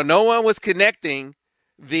no one was connecting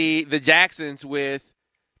the Jacksons with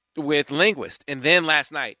Linguist. And then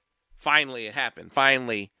last night, finally it happened.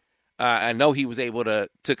 Finally, I know he was able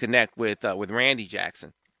to connect with Randy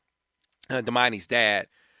Jackson, Damani's dad,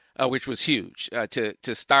 which was huge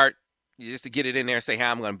to start, just to get it in there and say, hey,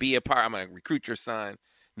 I'm going to be a part. I'm going to recruit your son.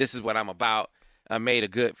 This is what I'm about. Made a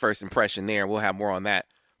good first impression there. We'll have more on that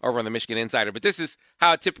over on the Michigan Insider. But this is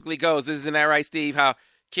how it typically goes. Isn't that right, Steve? How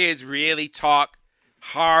kids really talk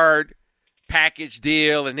hard, package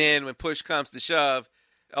deal, and then when push comes to shove,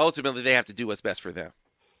 ultimately they have to do what's best for them.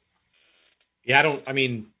 Yeah,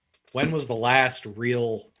 when was the last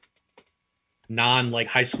real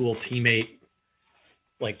high school teammate,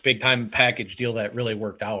 big time package deal that really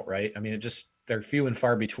worked out, right? They're few and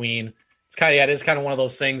far between. It is kind of one of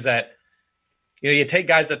those things that, you take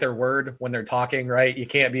guys at their word when they're talking, right? You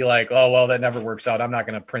can't be like, oh, well, that never works out. I'm not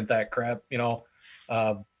going to print that crap,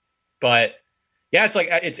 But yeah,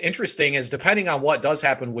 it's interesting is depending on what does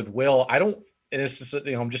happen with Will, and this is,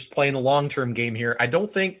 I'm just playing the long-term game here. I don't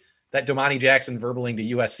think that Damani Jackson verbaling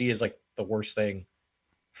to USC is the worst thing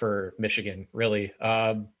for Michigan, really.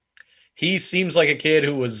 He seems like a kid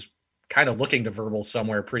who was kind of looking to verbal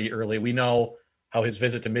somewhere pretty early. We know how his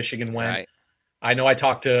visit to Michigan went. Right. I know I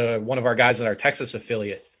talked to one of our guys at our Texas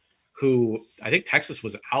affiliate who I think Texas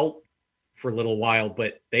was out for a little while,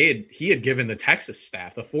 but he had given the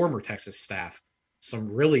former Texas staff,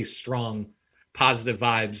 some really strong positive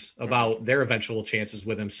vibes about their eventual chances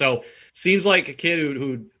with him. So seems like a kid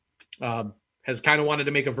who has kind of wanted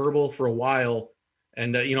to make a verbal for a while.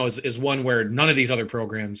 And, is one where none of these other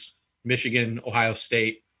programs, Michigan, Ohio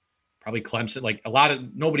State, probably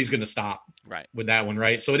Clemson, nobody's going to stop with that one.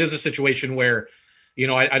 Right. So it is a situation where,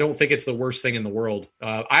 I don't think it's the worst thing in the world.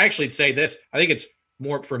 I actually say this, I think it's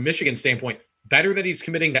more from Michigan standpoint, better that he's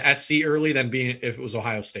committing to SC early than being, if it was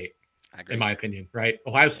Ohio State, in my opinion. Right.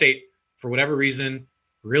 Ohio State, for whatever reason,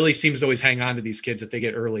 really seems to always hang on to these kids if they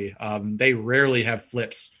get early. They rarely have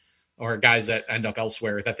flips or guys that end up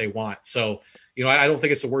elsewhere that they want. So, I don't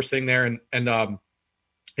think it's the worst thing there. And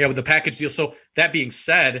with the package deal. So that being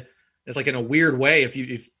said, it's in a weird way,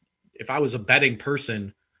 if I was a betting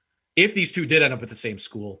person, if these two did end up at the same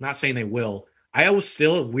school, not saying they will, I always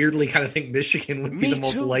still weirdly kind of think Michigan would be the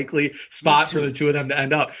most likely spot for the two of them to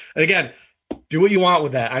end up. And again, do what you want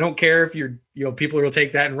with that. I don't care if people will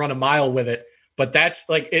take that and run a mile with it, but that's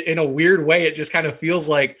in a weird way, it just kind of feels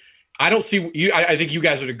like I don't see you. I think you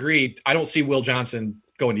guys would agree. I don't see Will Johnson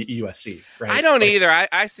going to USC, right? I don't either.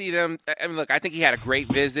 I see them. Look, I think he had a great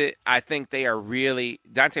visit. I think they are really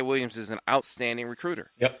 – Dante Williams is an outstanding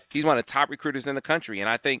recruiter. Yep. He's one of the top recruiters in the country, and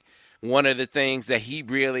I think one of the things that he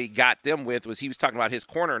really got them with was he was talking about his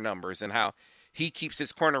corner numbers and how he keeps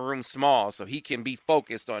his corner room small so he can be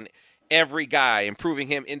focused on every guy, improving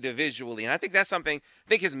him individually. And I think that's something – I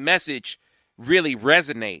think his message really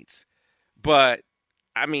resonates. But,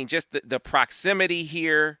 just the proximity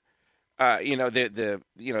here –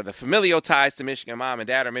 the familial ties to Michigan. Mom and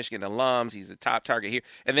dad are Michigan alums. He's the top target here,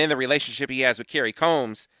 and then the relationship he has with Kerry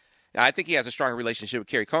Combs. I think he has a stronger relationship with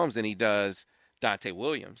Kerry Combs than he does Dante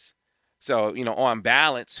Williams. So, on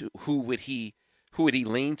balance, who would he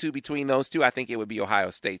lean to between those two? I think it would be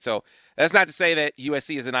Ohio State. So that's not to say that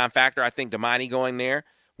USC is a non-factor. I think Damani going there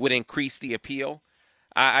would increase the appeal.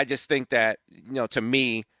 I just think that, to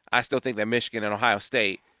me, I still think that Michigan and Ohio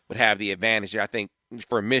State would have the advantage here. I think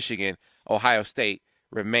for Michigan, Ohio State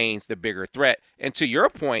remains the bigger threat. And to your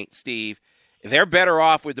point, Steve, they're better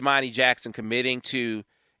off with Damani Jackson committing to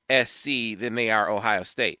SC than they are Ohio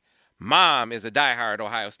State. Mom is a diehard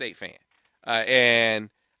Ohio State fan. And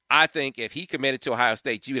I think if he committed to Ohio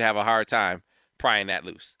State, you would have a hard time prying that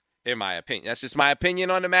loose, in my opinion. That's just my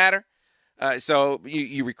opinion on the matter. So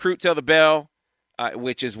you recruit till the bell,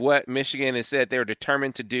 which is what Michigan has said they're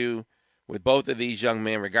determined to do with both of these young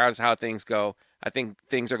men, regardless of how things go. I think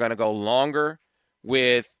things are going to go longer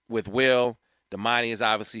with Will. Damani is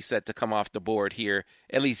obviously set to come off the board here,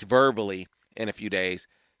 at least verbally, in a few days,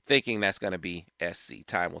 thinking that's going to be SC.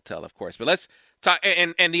 Time will tell, of course. But let's talk.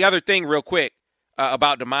 And the other thing real quick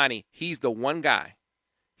about Damani, he's the one guy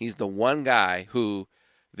who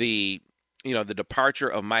the departure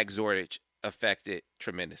of Mike Zordich affected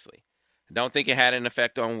tremendously. I don't think it had an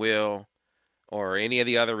effect on Will or any of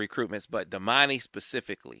the other recruitments, but Damani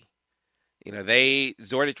specifically.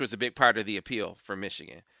 Zordich was a big part of the appeal for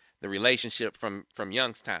Michigan. The relationship from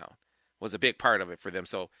Youngstown was a big part of it for them.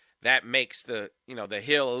 So that makes the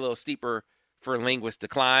hill a little steeper for linguists to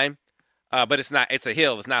climb. But it's a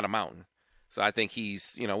hill, it's not a mountain. So I think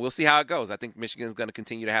we'll see how it goes. I think Michigan's going to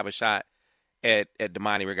continue to have a shot at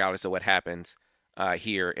Damani regardless of what happens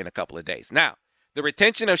here in a couple of days. Now, the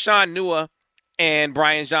retention of Sean Nua and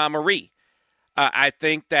Brian Jean-Marie. I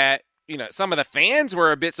think that, some of the fans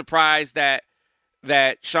were a bit surprised that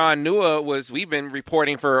Sean Nua we've been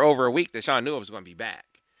reporting for over a week that Sean Nua was going to be back.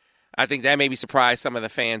 I think that maybe surprised some of the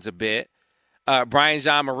fans a bit. Brian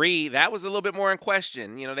Jean-Marie, that was a little bit more in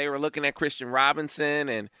question. They were looking at Christian Robinson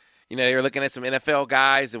and, they were looking at some NFL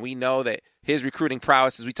guys, and we know that his recruiting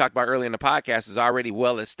prowess, as we talked about earlier in the podcast, is already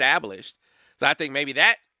well established. So I think maybe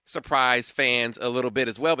that surprised fans a little bit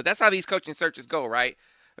as well. But that's how these coaching searches go, right?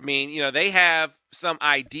 I mean, they have some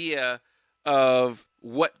idea of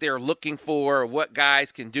what they're looking for, what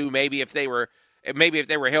guys can do. Maybe if they were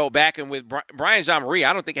held back. And with Brian Jean-Marie,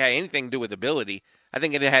 I don't think it had anything to do with ability. I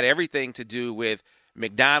think it had everything to do with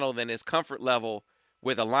McDonald and his comfort level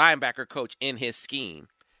with a linebacker coach in his scheme.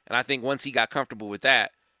 And I think once he got comfortable with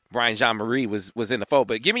that, Brian Jean-Marie was in the fold.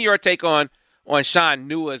 But give me your take on Sean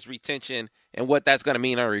Nua's retention and what that's going to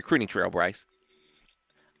mean on a recruiting trail, Bryce.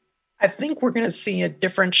 I think we're going to see a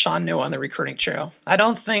different Sean Nua on the recruiting trail. I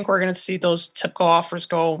don't think we're going to see those typical offers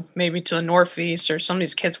go maybe to the Northeast or some of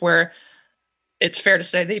these kids where it's fair to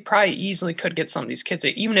say they probably easily could get some of these kids,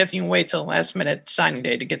 even if you can wait till the last minute signing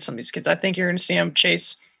day to get some of these kids. I think you're going to see them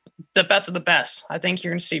chase the best of the best. I think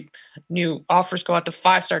you're going to see new offers go out to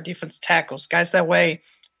 5-star defensive tackles, guys that weigh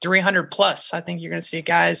 300 plus. I think you're going to see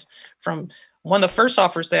guys from one of the first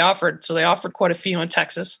offers they offered. So they offered quite a few in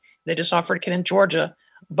Texas. They just offered a kid in Georgia.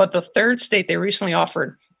 But the third state they recently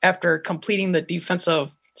offered after completing the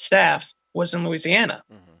defensive staff was in Louisiana,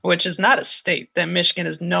 which is not a state that Michigan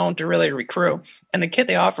is known to really recruit. And the kid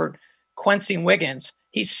they offered, Quincy Wiggins,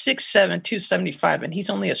 he's 6'7", 275, and he's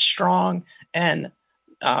only a strong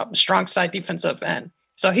side defensive end.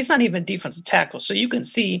 So he's not even defensive tackle. So you can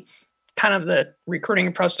see kind of the recruiting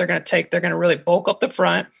approach they're going to take. They're going to really bulk up the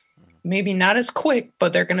front, maybe not as quick,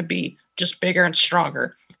 but they're going to be just bigger and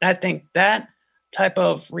stronger. And I think that type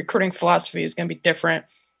of recruiting philosophy is going to be different.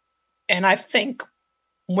 And I think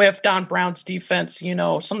with Don Brown's defense,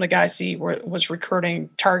 some of the guys he was recruiting,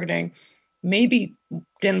 targeting, maybe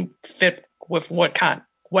didn't fit with what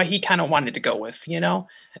he kind of wanted to go with,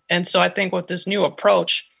 And so I think with this new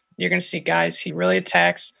approach, you're going to see guys he really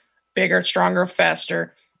attacks bigger, stronger,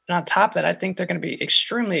 faster. And on top of that, I think they're going to be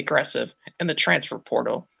extremely aggressive in the transfer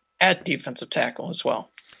portal at defensive tackle as well.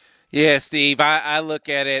 Yeah, Steve, I look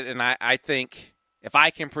at it and I think if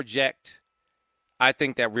I can project, I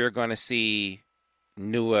think that we're going to see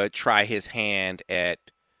Nua try his hand at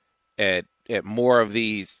more of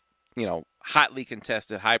these, hotly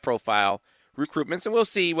contested, high-profile recruitments, and we'll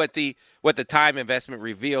see what the time investment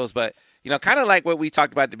reveals. But kind of like what we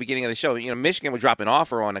talked about at the beginning of the show, Michigan would drop an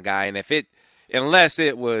offer on a guy, and unless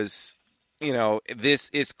it was, this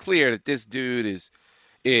is clear that this dude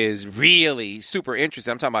is really super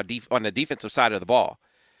interested. I'm talking about on the defensive side of the ball.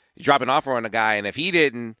 You drop an offer on a guy, and if he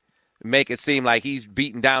didn't make it seem like he's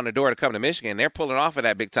beating down the door to come to Michigan, they're pulling off of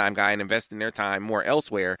that big-time guy and investing their time more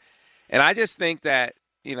elsewhere. And I just think that,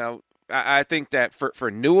 I think that for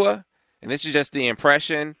Nua, and this is just the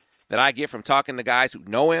impression that I get from talking to guys who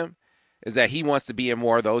know him, is that he wants to be in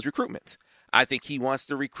more of those recruitments. I think he wants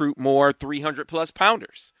to recruit more 300-plus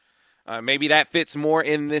pounders. Maybe that fits more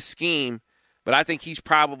in this scheme, but I think he's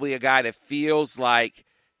probably a guy that feels like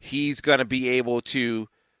he's going to be able to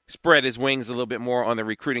spread his wings a little bit more on the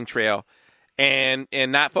recruiting trail and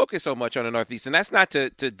not focus so much on the Northeast. And that's not to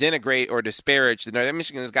denigrate or disparage the North.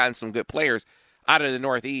 Michigan has gotten some good players out of the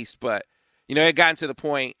Northeast, but, you know, it gotten to the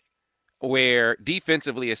point where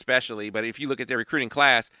defensively especially, but if you look at their recruiting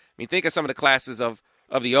class, I mean, think of some of the classes of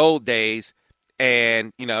the old days,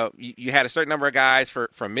 and, you know, you had a certain number of guys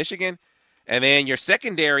from Michigan, and then your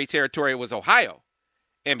secondary territory was Ohio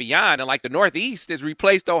and beyond. And like the Northeast has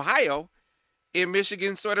replaced Ohio in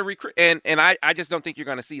Michigan sort of recruit. And I just don't think you're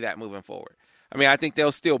going to see that moving forward. I mean, I think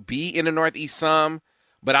they'll still be in the Northeast some,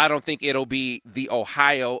 but I don't think it'll be the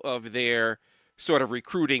Ohio of their sort of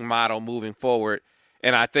recruiting model moving forward.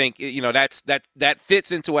 And I think, you know, that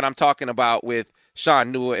fits into what I'm talking about with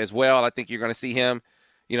Sean Nua as well. I think you're going to see him,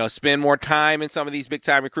 you know, spend more time in some of these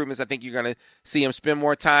big-time recruitments. I think you're going to see him spend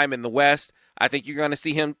more time in the West. I think you're going to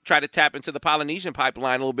see him try to tap into the Polynesian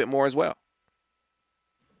pipeline a little bit more as well.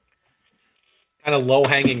 Kind of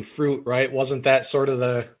low-hanging fruit, right? Wasn't that sort of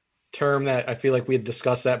the term that I feel like we had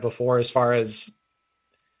discussed that before, as far as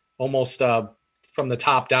almost from the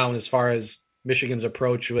top down, as far as Michigan's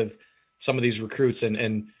approach with some of these recruits.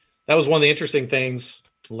 And that was one of the interesting things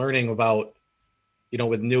learning about, you know,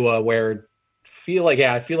 with Nua, where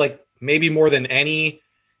I feel like maybe more than any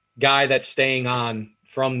guy that's staying on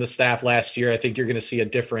from the staff last year, I think you're going to see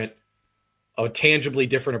a tangibly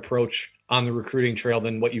different approach on the recruiting trail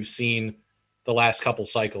than what you've seen the last couple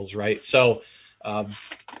cycles, right? So,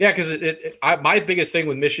 because my biggest thing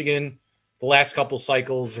with Michigan the last couple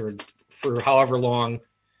cycles, or for however long,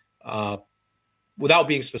 without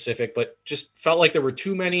being specific, but just felt like there were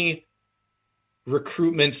too many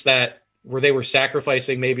recruitments where they were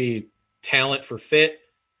sacrificing maybe talent for fit.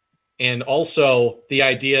 And also the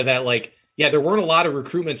idea that, like, yeah, there weren't a lot of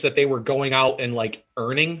recruitments that they were going out and like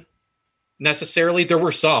earning necessarily. There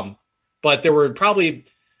were some, but there were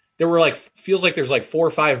like, feels like there's like 4 or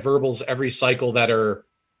 5 verbals every cycle that are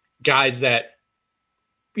guys that,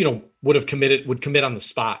 you know, would commit on the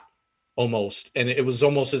spot almost. And it was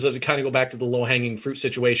almost as if it kind of go back to the low hanging fruit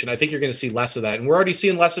situation. I think you're going to see less of that. And we're already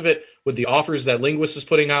seeing less of it with the offers that Linguist is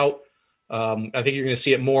putting out. I think you're going to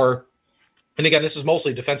see it more. And again, this is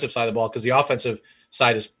mostly defensive side of the ball, because the offensive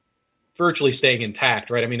side is virtually staying intact,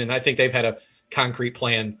 right? I mean, and I think they've had a concrete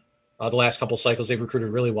plan the last couple cycles. They've recruited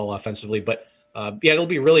really well offensively, but it'll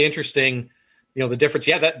be really interesting. You know, the difference.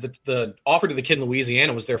 Yeah, that the offer to the kid in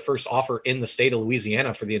Louisiana was their first offer in the state of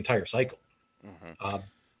Louisiana for the entire cycle.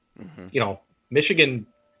 You know, Michigan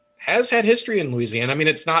has had history in Louisiana. I mean,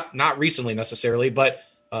 it's not recently necessarily, but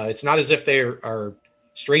it's not as if they are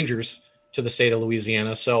strangers to the state of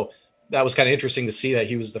Louisiana. So that was kind of interesting to see that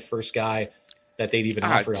he was the first guy that they'd even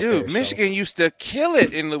offer. Dude, there, Michigan used to kill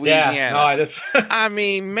it in Louisiana. Yeah, no, I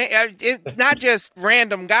mean, not just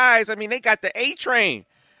random guys. I mean, they got the A train,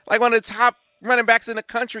 like one of the top running backs in the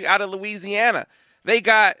country out of Louisiana.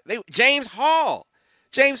 James Hall.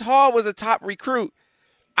 James Hall was a top recruit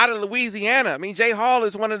out of Louisiana. I mean, Jay Hall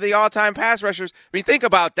is one of the all-time pass rushers. I mean, think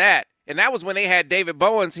about that. And that was when they had David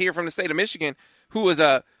Bowens here from the state of Michigan, who was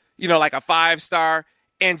like a 5-star.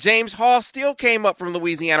 And James Hall still came up from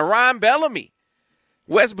Louisiana. Ron Bellamy,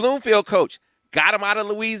 West Bloomfield coach, got him out of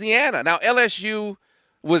Louisiana. Now, LSU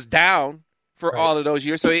was down for all of those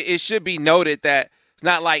years, so it should be noted that it's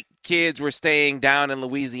not like kids were staying down in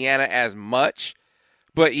Louisiana as much.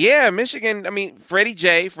 But, yeah, Michigan, I mean, Fred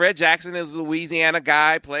Jackson is a Louisiana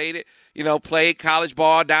guy, played college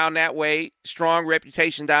ball down that way, strong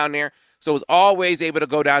reputation down there. So was always able to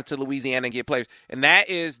go down to Louisiana and get players. And that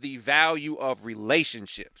is the value of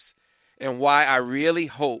relationships, and why I really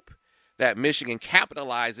hope that Michigan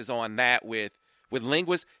capitalizes on that with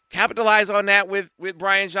Linguist, capitalize on that with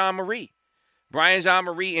Brian Jean-Marie. Brian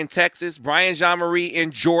Jean-Marie in Texas, Brian Jean-Marie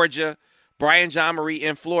in Georgia, Brian Jean-Marie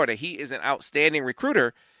in Florida. He is an outstanding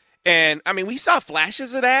recruiter. And, I mean, we saw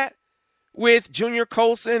flashes of that with Junior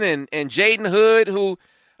Colson and Jaden Hood, who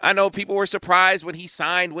I know people were surprised when he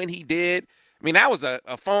signed when he did. I mean, that was a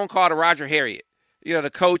phone call to Roger Harriet, you know, the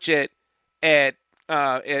coach at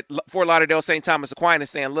Fort Lauderdale St. Thomas Aquinas,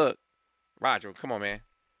 saying, look, Roger, come on, man.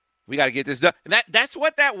 We got to get this done. And that's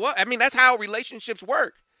what that was. I mean, that's how relationships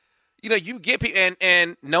work. You know, you get people,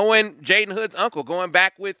 and knowing Jaden Hood's uncle, going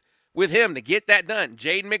back with him to get that done,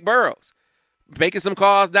 Jaden McBurrows, making some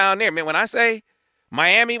calls down there. Man, when I say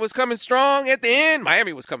Miami was coming strong at the end,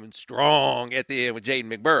 Miami was coming strong at the end with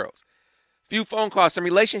Jaden McBurrows. few phone calls, some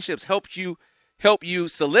relationships help you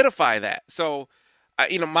solidify that. So,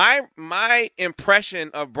 my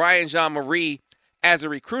impression of Brian Jean-Mary as a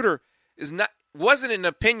recruiter wasn't an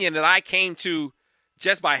opinion that I came to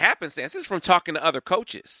just by happenstance. It's from talking to other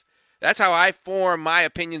coaches. That's how I form my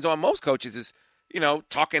opinions on most coaches is,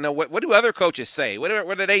 talking to what do other coaches say?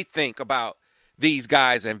 What do they think about these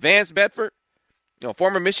guys? And Vance Bedford,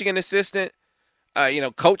 former Michigan assistant,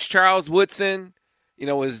 Coach Charles Woodson,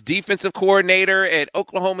 was defensive coordinator at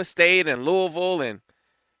Oklahoma State and Louisville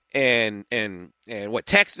and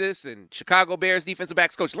Texas and Chicago Bears defensive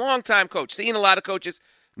backs coach, longtime coach, seen a lot of coaches,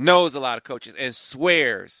 knows a lot of coaches, and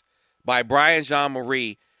swears by Brian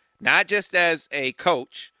Jean-Mary, not just as a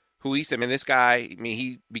coach, who he said, this guy,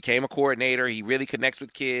 he became a coordinator. He really connects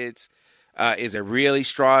with kids, is a really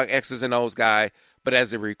strong X's and O's guy. But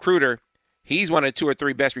as a recruiter, he's one of the 2 or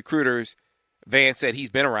 3 best recruiters Vance said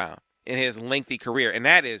he's been around in his lengthy career. And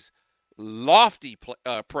that is lofty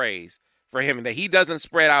praise for him, and that he doesn't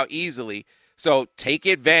spread out easily. So take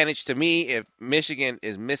advantage. To me, if Michigan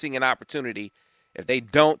is missing an opportunity, if they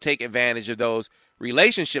don't take advantage of those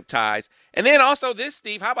relationship ties. And then also this,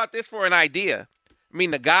 Steve, how about this for an idea?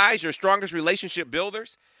 The guys, your strongest relationship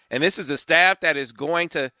builders, and this is a staff that is going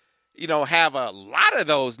to, have a lot of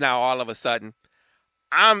those now all of a sudden.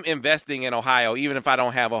 I'm investing in Ohio, even if I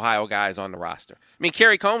don't have Ohio guys on the roster.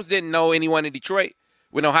 Kerry Combs didn't know anyone in Detroit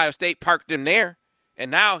when Ohio State parked him there. And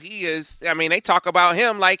now he is, they talk about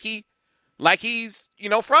him like he's,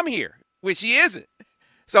 from here, which he isn't.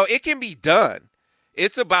 So it can be done.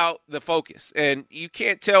 It's about the focus. And you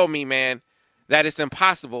can't tell me, man, that it's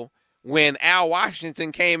impossible when Al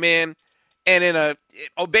Washington came in and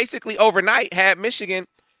basically overnight had Michigan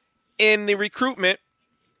in the recruitment,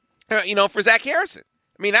 for Zach Harrison.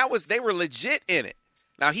 They were legit in it.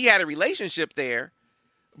 Now, he had a relationship there,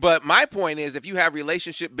 but my point is if you have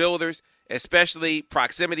relationship builders, especially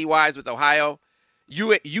proximity-wise with Ohio,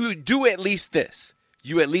 you do at least this.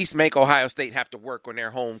 You at least make Ohio State have to work on their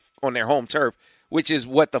home turf, which is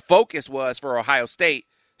what the focus was for Ohio State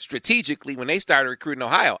strategically when they started recruiting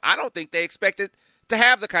Ohio. I don't think they expected to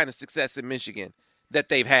have the kind of success in Michigan that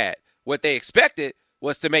they've had. What they expected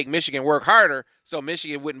was to make Michigan work harder so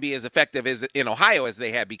Michigan wouldn't be as effective as in Ohio as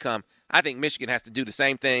they had become. I think Michigan has to do the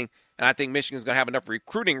same thing, and I think Michigan's going to have enough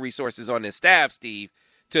recruiting resources on this staff, Steve,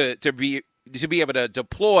 to be able to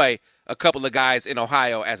deploy a couple of guys in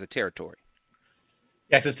Ohio as a territory.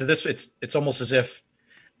 Yeah, because to this, it's almost as if,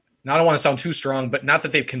 now I don't want to sound too strong, but not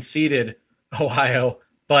that they've conceded Ohio,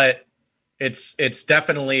 but it's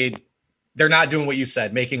definitely, they're not doing what you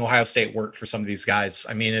said, making Ohio State work for some of these guys.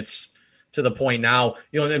 It's to the point now,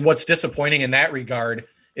 and what's disappointing in that regard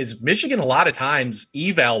is Michigan a lot of times,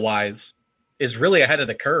 eval-wise, is really ahead of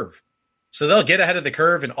the curve. So they'll get ahead of the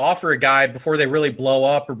curve and offer a guy before they really blow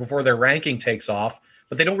up or before their ranking takes off,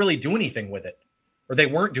 but they don't really do anything with it, or they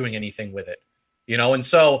weren't doing anything with it, And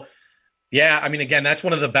so, yeah, again, that's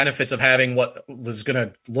one of the benefits of having what was going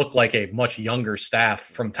to look like a much younger staff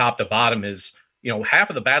from top to bottom is, half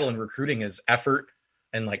of the battle in recruiting is effort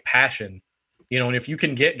and passion, and if you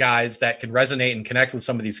can get guys that can resonate and connect with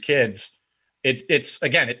some of these kids, it's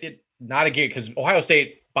again, not a gate because Ohio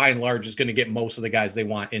State by and large is going to get most of the guys they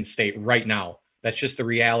want in state right now. That's just the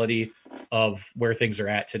reality of where things are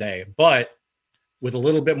at today. But with a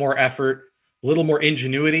little bit more effort, a little more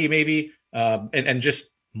ingenuity, maybe, and just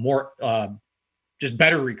more, just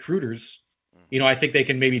better recruiters, I think they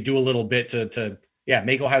can maybe do a little bit to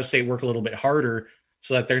make Ohio State work a little bit harder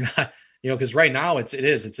so that they're not, because right now it's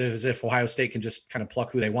as if Ohio State can just kind of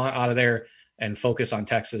pluck who they want out of there and focus on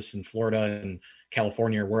Texas and Florida and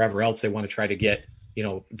California or wherever else they want to try to get,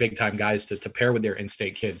 big time guys to pair with their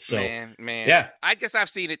in-state kids. So, man, yeah, I guess I've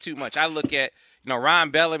seen it too much. I look at,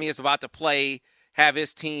 Ron Bellamy is about to have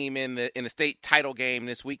his team in the state title game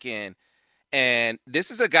this weekend. And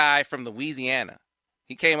this is a guy from Louisiana.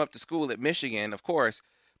 He came up to school at Michigan, of course,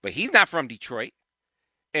 but he's not from Detroit.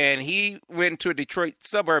 And he went to a Detroit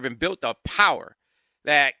suburb and built a power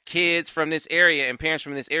that kids from this area and parents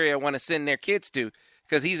from this area want to send their kids to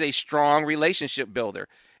because he's a strong relationship builder.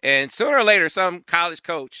 And sooner or later, some college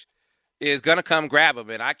coach is going to come grab him.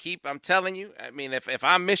 And I'm telling you, if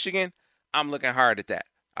I'm Michigan, I'm looking hard at that.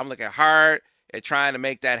 I'm looking hard at trying to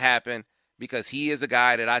make that happen because he is a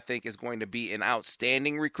guy that I think is going to be an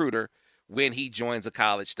outstanding recruiter when he joins the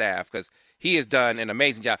college staff because he has done an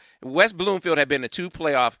amazing job. West Bloomfield had been two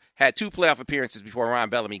playoff appearances before Ron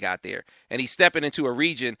Bellamy got there. And he's stepping into a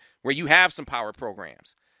region where you have some power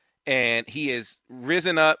programs. And he has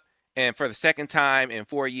risen up and for the second time in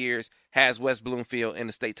 4 years has West Bloomfield in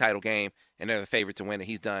the state title game. And they're the favorite to win it.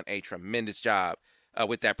 He's done a tremendous job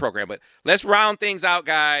with that program. But let's round things out,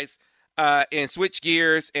 guys. and switch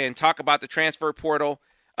gears and talk about the transfer portal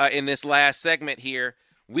in this last segment here,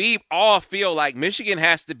 we all feel like Michigan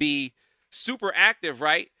has to be super active,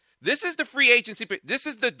 right? This is the free agency. This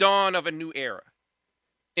is the dawn of a new era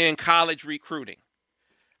in college recruiting.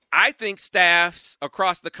 I think staffs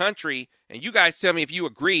across the country, and you guys tell me if you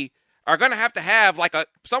agree, are going to have like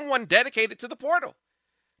someone dedicated to the portal,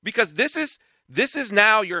 because this is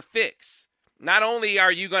now your fix. Not only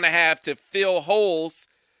are you going to have to fill holes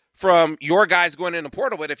from your guys going in the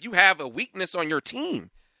portal, but if you have a weakness on your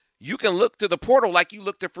team, you can look to the portal like you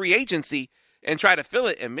look to free agency and try to fill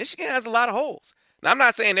it. And Michigan has a lot of holes. Now, I'm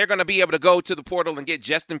not saying they're going to be able to go to the portal and get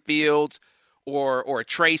Justin Fields or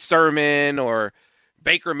Trey Sermon or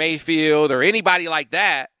Baker Mayfield or anybody like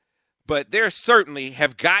that, but there certainly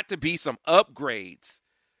have got to be some upgrades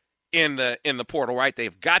in the portal, right?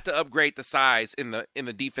 They've got to upgrade the size in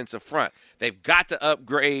the defensive front. They've got to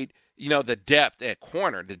upgrade, the depth at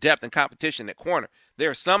corner, the depth and competition at corner.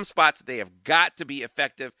 There are some spots that they have got to be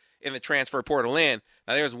effective in the transfer portal in.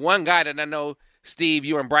 Now, there's one guy that I know, Steve,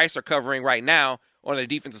 you and Bryce are covering right now on the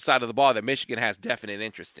defensive side of the ball that Michigan has definite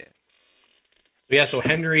interest in. Yeah, so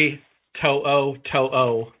Henry To'o,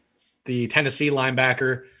 the Tennessee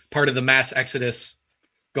linebacker, part of the mass exodus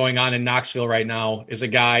going on in Knoxville right now, is a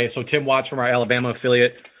guy. So Tim Watts from our Alabama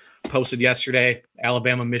affiliate posted yesterday,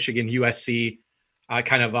 Alabama, Michigan, USC,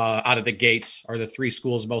 kind of out of the gates are the three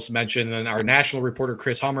schools most mentioned. And our national reporter,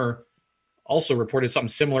 Chris Hummer, also reported something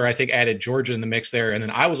similar, I think added Georgia in the mix there. And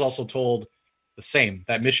then I was also told the same,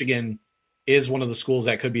 that Michigan is one of the schools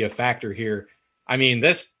that could be a factor here. I mean,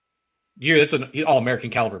 this year, it's an all-American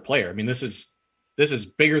caliber player. I mean, this is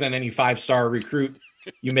bigger than any 5-star recruit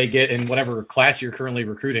you may get in whatever class you're currently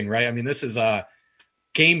recruiting, right? I mean, this is a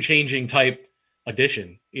game-changing type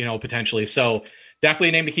addition, potentially. So definitely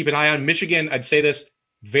a name to keep an eye on. Michigan, I'd say this,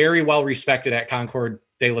 very well respected at Concord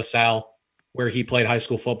de La Salle, where he played high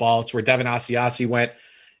school football. It's where Devin Asiasi went.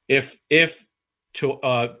 If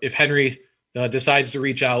Henry decides to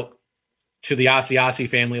reach out to the Asiasi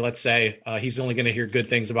family, let's say, he's only going to hear good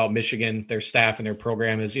things about Michigan, their staff and their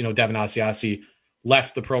program. As Devin Asiasi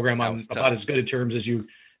left the program on about as good a terms as you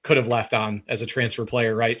could have left on as a transfer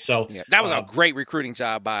player, right? So yeah, that was a great recruiting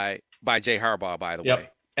job by Jay Harbaugh, by the way.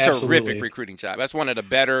 Absolutely. Terrific recruiting job. That's one of the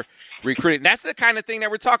better recruiting. That's the kind of thing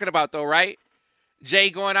that we're talking about, though, right? Jay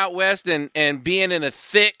going out west and being in the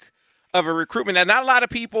thick of a recruitment that not a lot of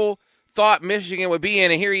people thought Michigan would be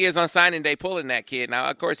in, and here he is on signing day pulling that kid. Now,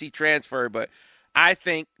 of course, he transferred, but I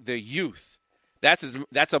think the youth,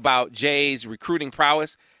 that's about Jay's recruiting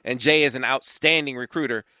prowess, and Jay is an outstanding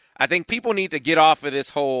recruiter. I think people need to get off of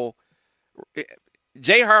this whole –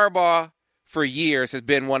 Jay Harbaugh for years has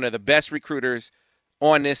been one of the best recruiters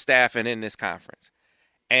on this staff and in this conference,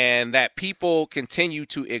 and that people continue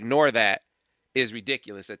to ignore that is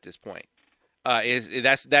ridiculous at this point.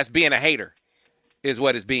 That's being a hater. Is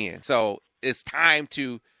what it's being. So it's time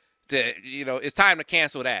to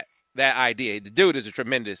cancel that idea. The dude is a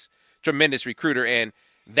tremendous recruiter, and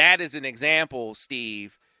that is an example,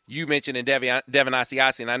 Steve. You mentioned in Devin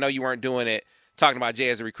Asiasi, and I know you weren't doing it talking about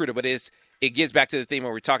Jay as a recruiter, but it gets back to the theme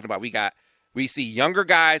what we're talking about. We see younger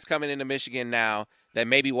guys coming into Michigan now that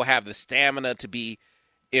maybe will have the stamina to be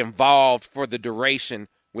involved for the duration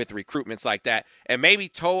with recruitments like that, and maybe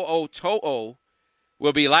To'o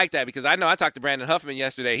will be like that, because I know I talked to Brandon Huffman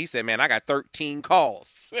yesterday. He said, man, I got 13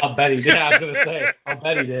 calls. I'll bet he did. I was going to say, I'll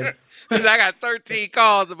bet he did. I got 13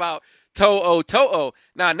 calls about To'o.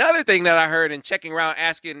 Now, another thing that I heard in checking around,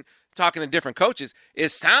 talking to different coaches, it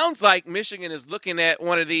sounds like Michigan is looking at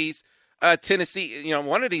one of these Tennessee,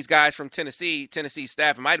 one of these guys from Tennessee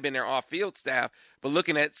staff. It might have been their off-field staff, but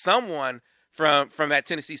looking at someone from that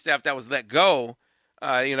Tennessee staff that was let go,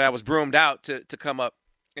 that was broomed out to come up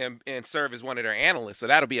and serve as one of their analysts. So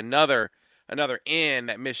that'll be another end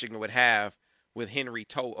that Michigan would have with Henry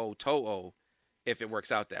To'o if it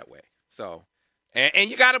works out that way. So, and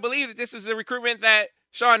you got to believe that this is a recruitment that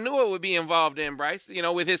Sean Newell would be involved in, Bryce,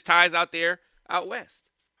 with his ties out west.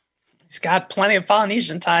 He's got plenty of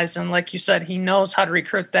Polynesian ties, and like you said, he knows how to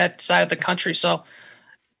recruit that side of the country. So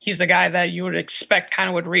he's the guy that you would expect kind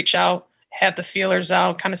of would reach out, have the feelers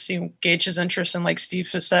out, kind of gauge his interest. And like Steve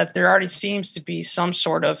has said, there already seems to be some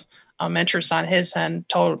sort of interest on his end.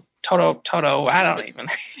 Toto, I don't even.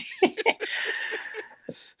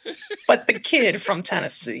 But the kid from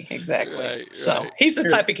Tennessee, exactly. Right, so he's the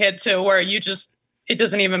type of kid too, where it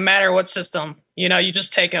doesn't even matter what system, you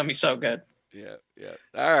just take him. He's so good. Yeah.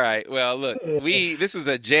 All right. Well, look, this was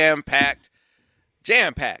a jam-packed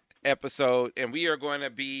episode, and we are going to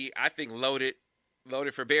be, I think, loaded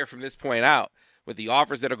for bear from this point out with the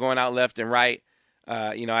offers that are going out left and right.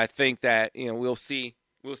 I think that, we'll see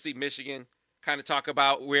We'll see Michigan kind of talk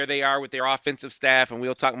about where they are with their offensive staff, and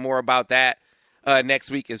we'll talk more about that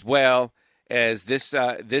next week as well, as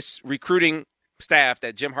this recruiting staff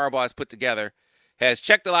that Jim Harbaugh has put together has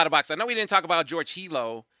checked a lot of boxes. I know we didn't talk about George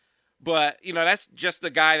Hilo, but, that's just the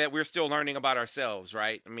guy that we're still learning about ourselves,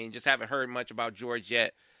 right? I mean, just haven't heard much about George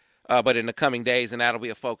yet, but in the coming days, and that'll be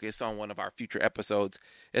a focus on one of our future episodes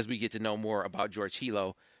as we get to know more about George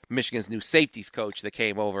Hilo, Michigan's new safeties coach that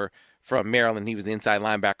came over from Maryland. He was the inside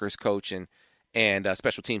linebackers coach and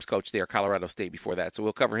special teams coach there at Colorado State before that. So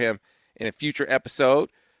we'll cover him in a future episode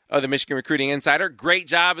of the Michigan Recruiting Insider. Great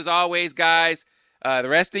job as always, guys. The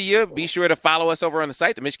rest of you, be sure to follow us over on the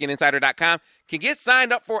site, themichiganinsider.com. Can get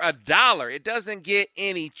signed up for $1. It doesn't get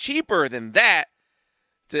any cheaper than that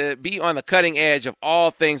to be on the cutting edge of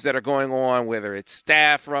all things that are going on, whether it's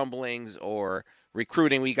staff rumblings or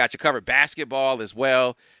recruiting. We got you covered. Basketball as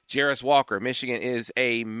well. Jarace Walker, Michigan is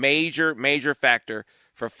a major, major factor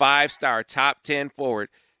for 5-star top 10 forward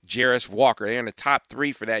Jarace Walker. They're in the top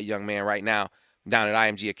 3 for that young man right now down at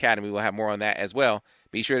IMG Academy. We'll have more on that as well.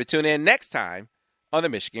 Be sure to tune in next time on the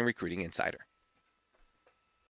Michigan Recruiting Insider.